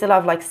 but they still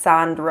have like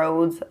sand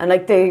roads, and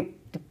like the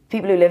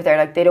people who live there,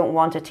 like they don't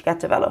want it to get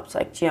developed.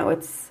 Like, you know,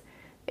 it's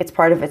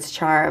part of its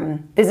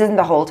charm. This isn't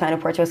the whole town of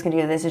Puerto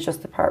Escondido. This is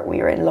just the part we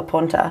were in, La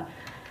Punta.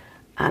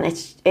 And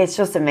it's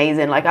just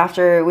amazing. Like,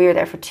 after we were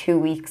there for 2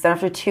 weeks, and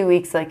after 2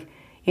 weeks, like,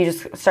 you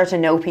just start to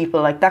know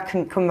people. Like, that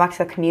can come back to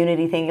that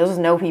community thing. You'll just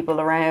know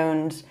people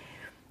around.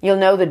 You'll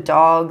know the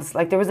dogs.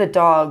 Like, there was a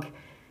dog,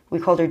 we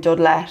called her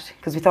Dudlette,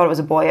 because we thought it was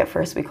a boy at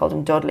first. We called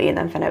him Dudley, and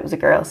then found out it was a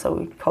girl, so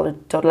we called her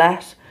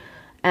Dudlette.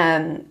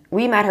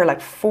 We met her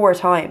like 4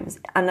 times,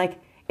 and like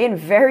in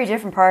very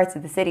different parts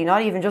of the city,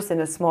 not even just in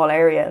a small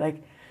area.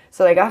 Like,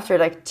 so like after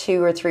like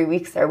 2 or 3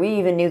 weeks there, we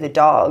even knew the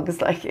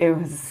dogs. Like, it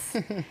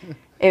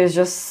was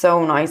just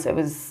so nice.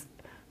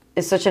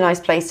 It's such a nice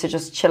place to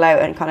just chill out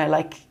and kind of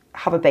like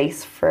have a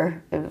base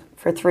for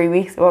 3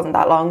 weeks. It wasn't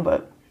that long,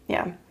 but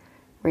yeah,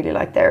 really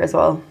liked there as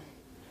well.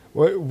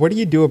 What do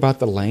you do about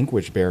the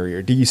language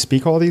barrier? Do you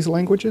speak all these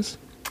languages?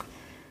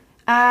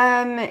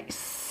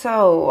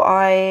 So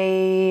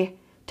I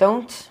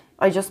don't.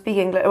 I just speak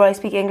English. Well, I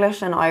speak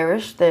English and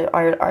Irish, the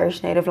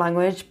Irish native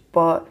language,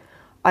 but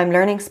I'm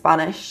learning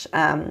Spanish.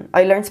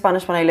 I learned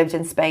Spanish when I lived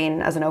in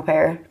Spain as an au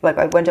pair. Like,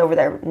 I went over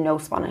there with no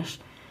Spanish,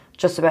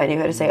 just about knew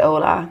how to say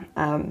hola.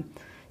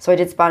 So I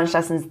did Spanish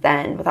lessons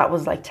then, but that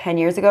was like 10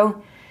 years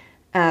ago.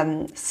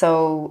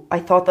 So I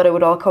thought that it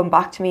would all come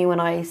back to me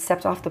when I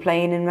stepped off the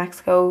plane in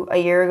Mexico a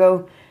year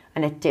ago,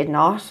 and it did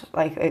not.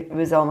 Like, it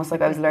was almost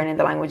like I was learning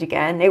the language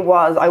again. I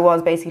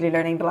was basically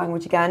learning the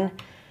language again.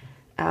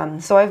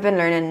 So I've been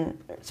learning,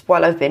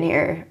 while I've been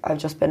here, I've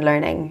just been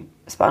learning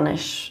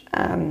Spanish.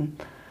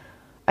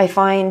 I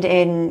find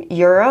in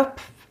Europe,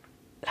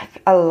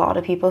 like, a lot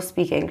of people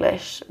speak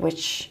English,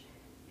 which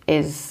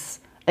is,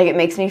 like, it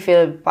makes me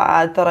feel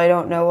bad that I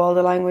don't know all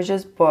the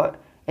languages, but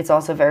it's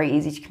also very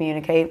easy to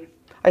communicate.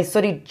 I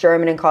studied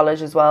German in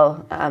college as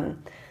well.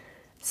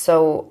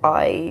 So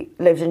I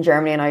lived in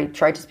Germany and I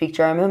tried to speak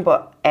German,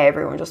 but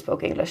everyone just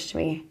spoke English to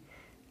me.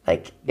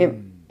 Like,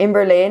 in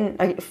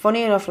Berlin,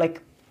 funny enough,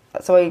 like,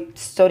 so I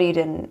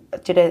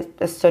did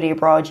a study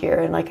abroad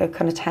year in like a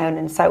kind of town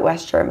in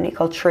southwest Germany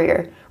called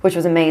Trier, which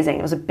was amazing.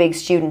 It was a big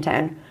student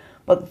town,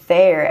 but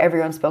there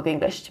everyone spoke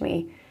English to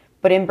me.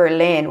 But in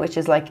Berlin, which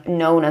is like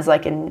known as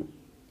like an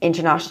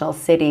international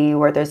city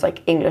where there's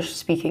like English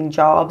speaking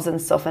jobs and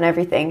stuff and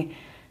everything,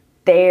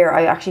 there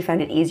I actually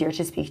found it easier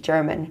to speak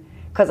German,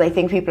 because I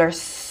think people are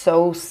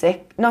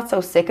not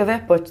so sick of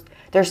it, but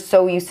they're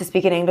so used to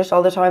speaking English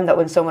all the time that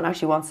when someone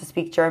actually wants to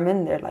speak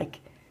German, they're like,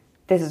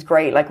 this is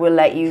great, like, we'll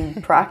let you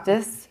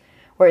practice.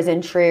 Whereas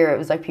in Trier, it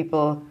was like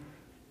people,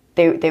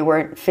 they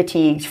weren't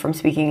fatigued from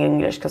speaking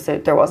English because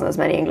there wasn't as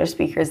many English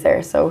speakers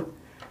there. So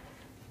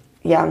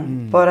yeah,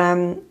 but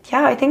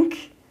yeah, I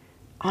think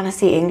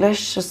honestly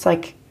English just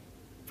like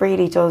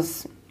really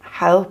does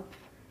help.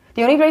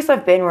 The only place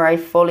I've been where I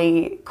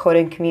fully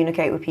couldn't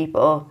communicate with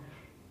people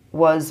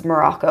was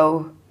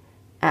Morocco,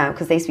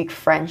 because they speak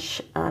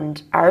French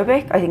and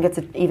Arabic. I think it's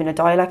even a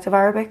dialect of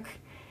Arabic.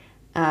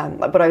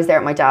 But I was there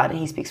with my dad and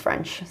he speaks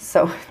French,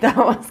 so that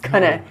was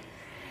kind of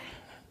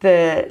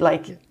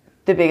the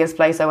biggest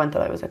place I went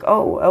that I was like,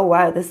 oh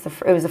wow, it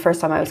was the first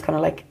time I was kind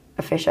of like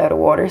a fish out of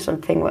water sort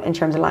of thing in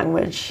terms of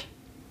language.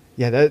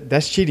 Yeah,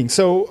 that's cheating.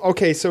 So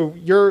okay, so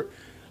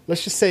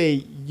let's just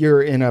say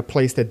you're in a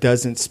place that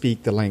doesn't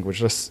speak the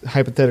language.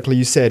 Hypothetically,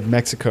 you said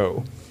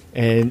Mexico,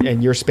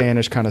 and your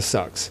Spanish kind of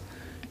sucks,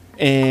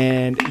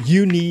 and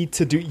you need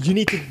to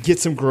get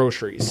some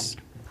groceries.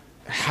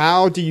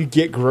 How do you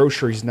get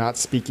groceries not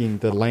speaking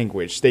the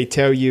language? They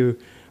tell you,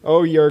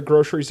 oh, your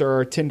groceries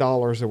are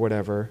 $10 or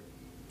whatever,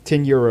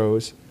 10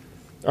 euros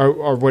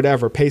or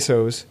whatever,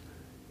 pesos.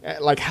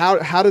 Like, how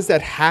does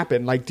that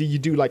happen? Like, do you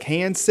do like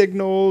hand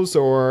signals,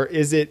 or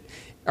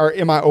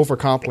am I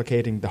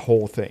overcomplicating the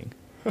whole thing?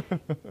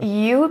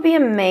 You would be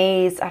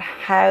amazed at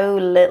how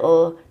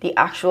little the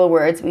actual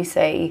words we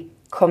say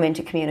come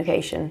into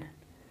communication.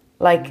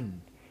 Like,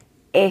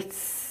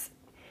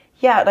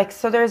 yeah, like,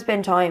 so there's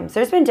been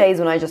days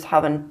when I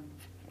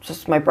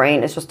just my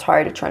brain is just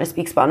tired of trying to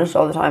speak Spanish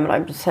all the time, and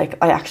I'm just like,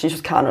 I actually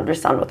just can't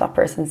understand what that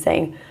person's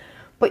saying.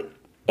 But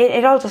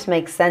it all just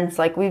makes sense.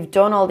 Like, we've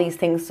done all these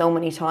things so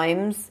many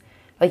times.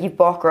 Like, you've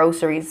bought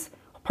groceries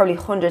probably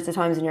hundreds of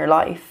times in your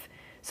life.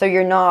 So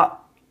you're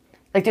not,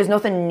 like, there's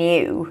nothing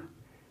new.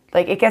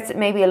 Like, it gets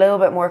maybe a little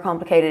bit more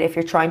complicated if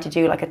you're trying to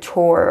do like a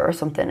tour or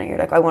something, and you're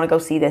like, I want to go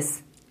see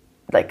this,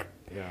 like,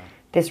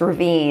 this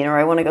ravine, or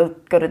I want to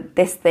go to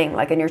this thing,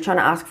 like, and you're trying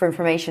to ask for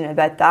information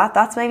about that.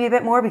 That's maybe a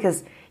bit more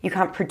because you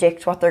can't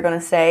predict what they're going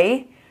to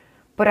say.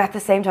 But at the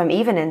same time,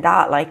 even in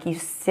that, like, you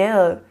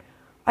still,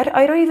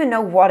 I don't even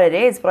know what it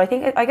is, but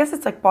I guess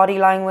it's like body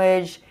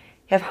language.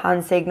 You have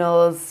hand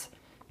signals.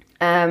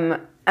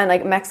 And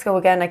like Mexico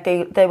again, like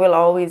they will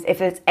always,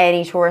 if it's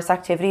any tourist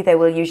activity, they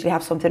will usually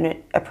have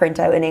something, a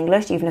printout in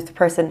English. Even if the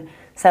person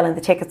selling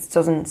the tickets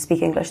doesn't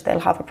speak English, they'll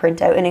have a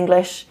printout in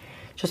English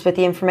just with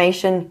the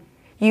information.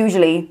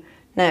 Usually,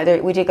 now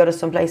we did go to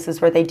some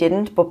places where they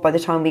didn't, but by the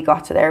time we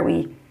got to there,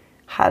 we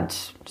had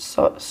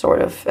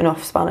sort of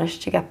enough Spanish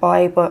to get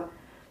by. But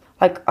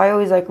like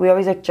we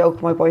always joke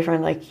with my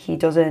boyfriend, like he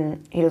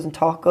doesn't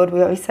talk good.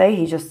 We always say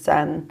he just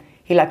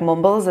he like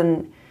mumbles,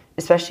 and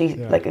especially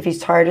like if he's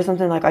tired or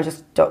something, like I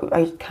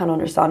can't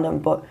understand him,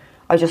 but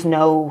I just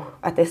know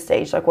at this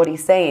stage like what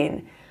he's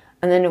saying.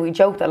 And then we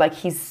joke that like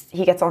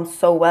he gets on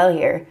so well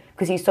here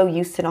because he's so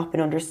used to not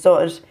being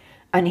understood,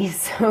 and he's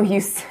so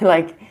used to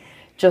like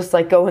just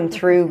like going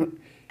through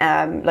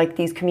like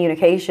these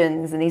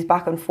communications and these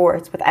back and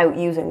forths without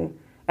using.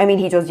 I mean,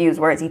 he does use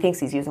words. He thinks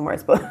he's using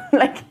words, but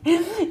like,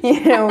 you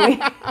know,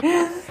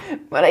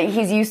 but like,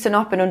 he's used to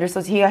not being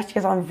understood. He actually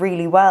gets on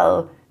really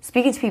well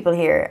speaking to people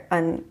here,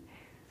 and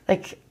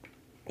like,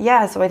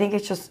 yeah. So I think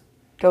it just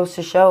goes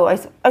to show. I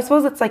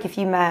suppose it's like if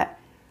you met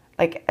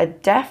like a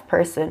deaf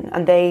person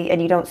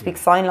and you don't speak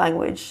sign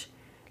language,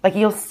 like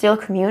you'll still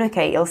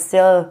communicate. You'll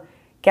still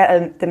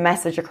get the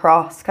message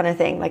across, kind of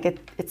thing. Like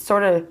it's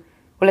sort of,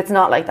 well, it's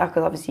not like that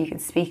because obviously you can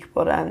speak,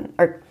 but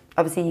or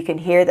obviously you can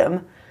hear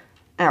them.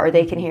 Or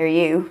they can hear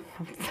you.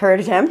 Third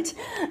attempt.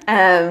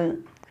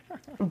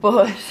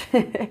 But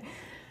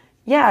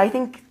yeah, I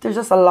think there's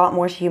just a lot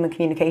more to human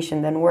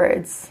communication than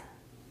words.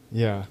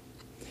 Yeah.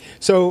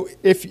 So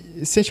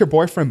since your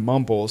boyfriend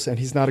mumbles and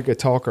he's not a good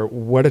talker,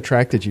 what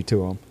attracted you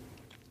to him?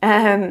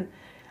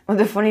 Well,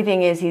 the funny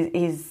thing is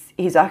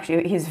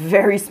he's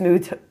very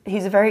smooth.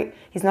 He's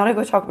not a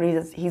good talker,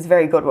 but he's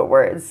very good with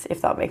words,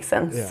 if that makes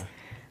sense. Yeah.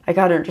 I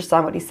can't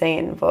understand what he's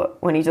saying,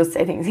 but when he does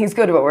say things, he's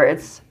good with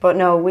words. But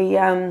no, we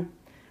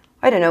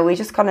I don't know, we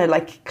just kind of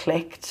like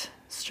clicked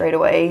straight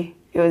away.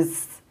 It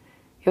was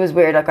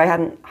weird. Like I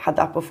hadn't had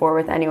that before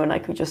with anyone.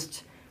 Like we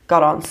just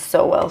got on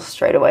so well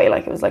straight away.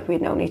 Like it was like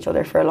we'd known each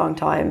other for a long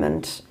time,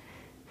 and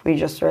we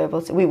just were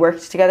able to. We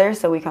worked together,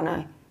 so we kind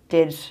of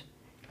did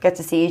get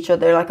to see each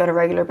other like on a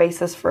regular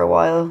basis for a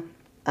while.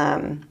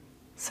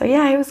 So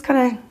yeah, it was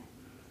kind of.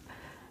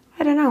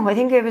 I don't know. I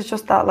think it was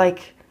just that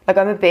like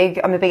I'm a big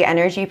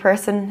energy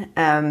person.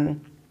 I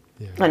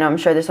know I'm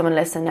sure there's someone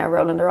listening now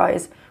rolling their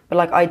eyes. But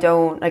like I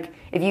don't, like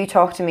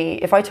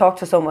if I talk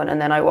to someone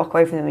and then I walk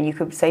away from them and you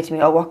could say to me,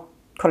 oh, what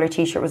colour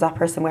t-shirt was that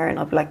person wearing?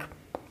 I'd be like,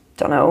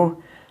 don't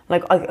know.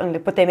 Like,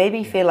 but they made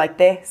me feel like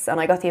this, and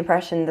I got the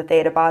impression that they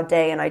had a bad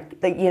day, and I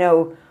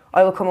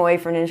will come away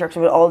from an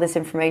interaction with all this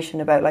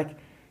information about like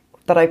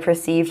that I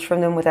perceived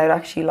from them without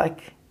actually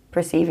like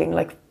perceiving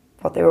like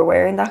what they were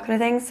wearing, that kind of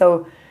thing.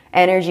 So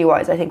energy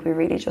wise, I think we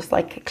really just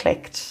like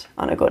clicked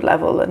on a good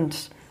level, and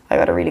I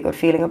got a really good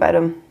feeling about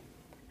him.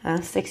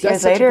 6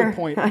 years later. That's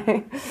such a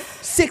good point.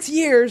 6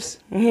 years?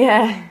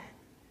 Yeah.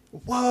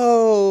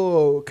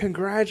 Whoa!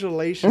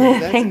 Congratulations.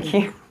 That's Thank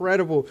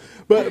incredible.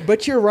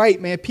 But you're right,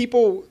 man.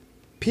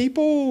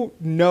 People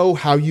know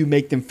how you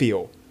make them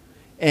feel.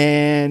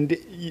 And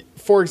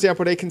for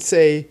example, they can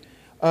say,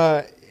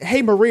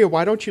 "Hey Maria,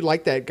 why don't you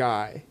like that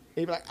guy?"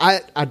 And you're like,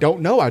 I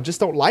don't know. I just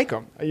don't like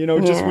him. You know,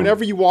 just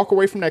whenever you walk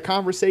away from that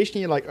conversation,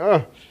 you're like,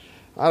 ugh.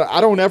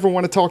 I don't ever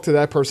want to talk to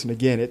that person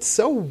again. It's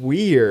so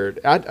weird.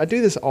 I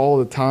do this all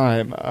the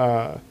time.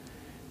 That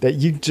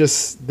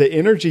the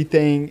energy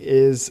thing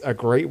is a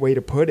great way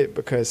to put it,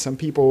 because some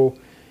people,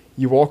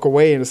 you walk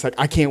away and it's like,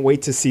 I can't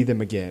wait to see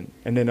them again.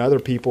 And then other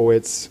people,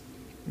 it's,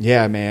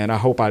 yeah, man, I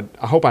hope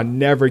I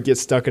never get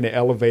stuck in an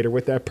elevator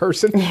with that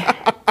person.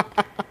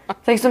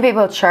 It's like some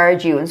people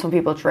charge you and some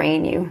people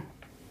drain you.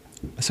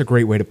 That's a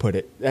great way to put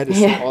it. That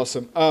is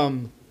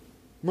awesome.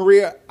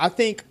 Maria, I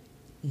think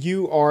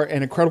you are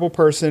an incredible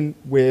person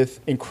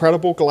with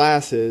incredible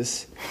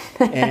glasses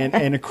and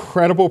an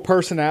incredible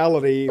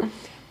personality.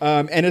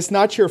 And it's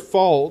not your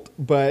fault,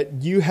 but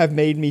you have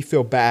made me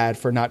feel bad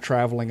for not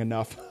traveling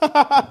enough.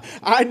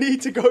 I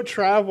need to go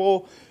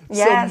travel some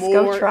more. Yes,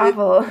 go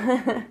travel.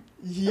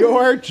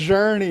 Your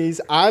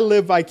journeys, I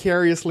live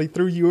vicariously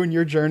through you and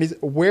your journeys.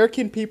 Where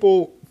can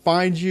people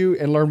find you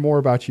and learn more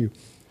about you?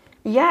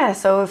 Yeah,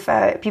 so if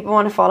people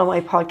want to follow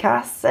my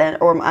podcasts and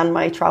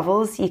my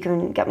travels, you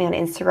can get me on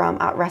Instagram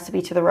at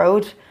Recipe to the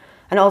Road,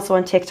 and also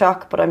on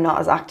TikTok, but I'm not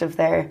as active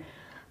there.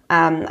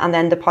 And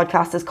then the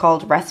podcast is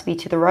called Recipe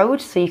to the Road,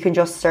 so you can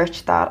just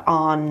search that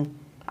on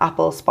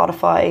Apple,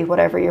 Spotify,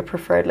 whatever your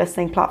preferred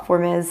listening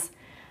platform is.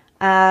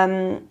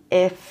 I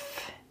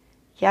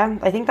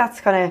think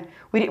that's kind of,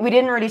 we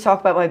didn't really talk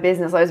about my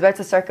business. I was about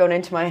to start going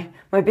into my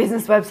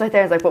business website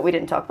there. I was like, but we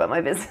didn't talk about my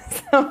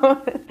business.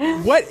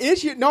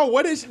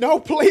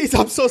 Please.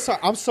 I'm so sorry.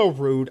 I'm so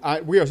rude.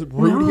 We are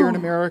rude here in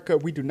America.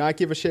 We do not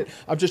give a shit.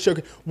 I'm just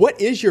joking. What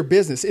is your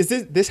business? Is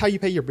this how you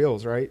pay your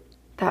bills, right?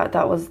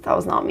 That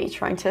was not me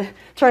trying to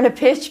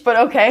pitch, but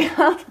okay.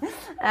 So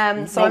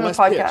I'm a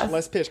podcast.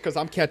 Let's pitch, because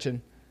I'm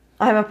catching.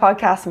 I'm a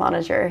podcast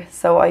manager,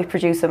 so I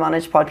produce and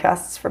manage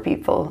podcasts for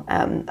people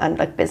and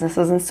like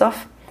businesses and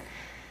stuff.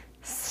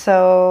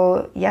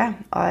 So yeah,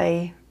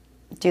 I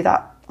do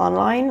that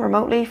online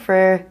remotely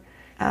for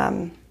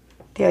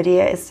the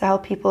idea is to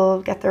help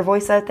people get their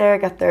voice out there,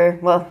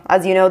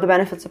 as you know, the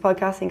benefits of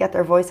podcasting, get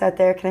their voice out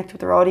there, connect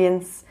with their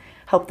audience,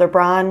 help their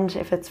brand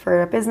if it's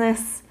for a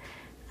business.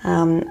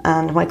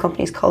 And my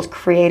company is called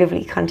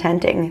Creatively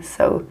Contenting.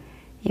 So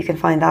you can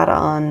find that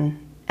on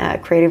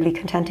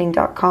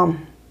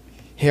creativelycontenting.com.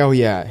 Hell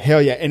yeah.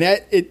 And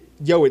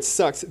it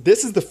sucks.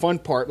 This is the fun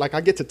part. Like,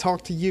 I get to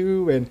talk to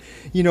you and,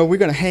 we're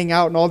going to hang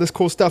out and all this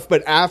cool stuff.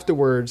 But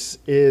afterwards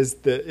is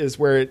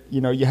where it,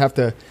 you have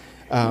to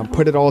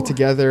put it all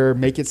together,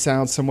 make it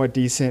sound somewhat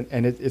decent.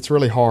 And it's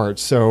really hard.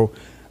 So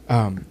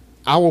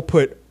I will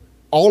put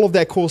all of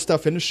that cool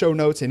stuff in the show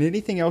notes, and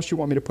anything else you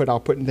want me to put, I'll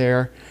put in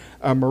there.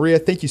 Maria,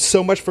 thank you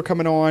so much for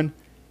coming on.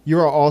 You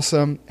are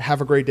awesome.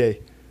 Have a great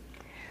day.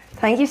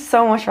 Thank you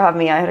so much for having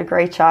me. I had a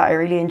great chat. I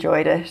really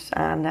enjoyed it.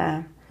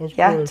 And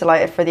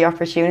delighted for the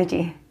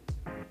opportunity.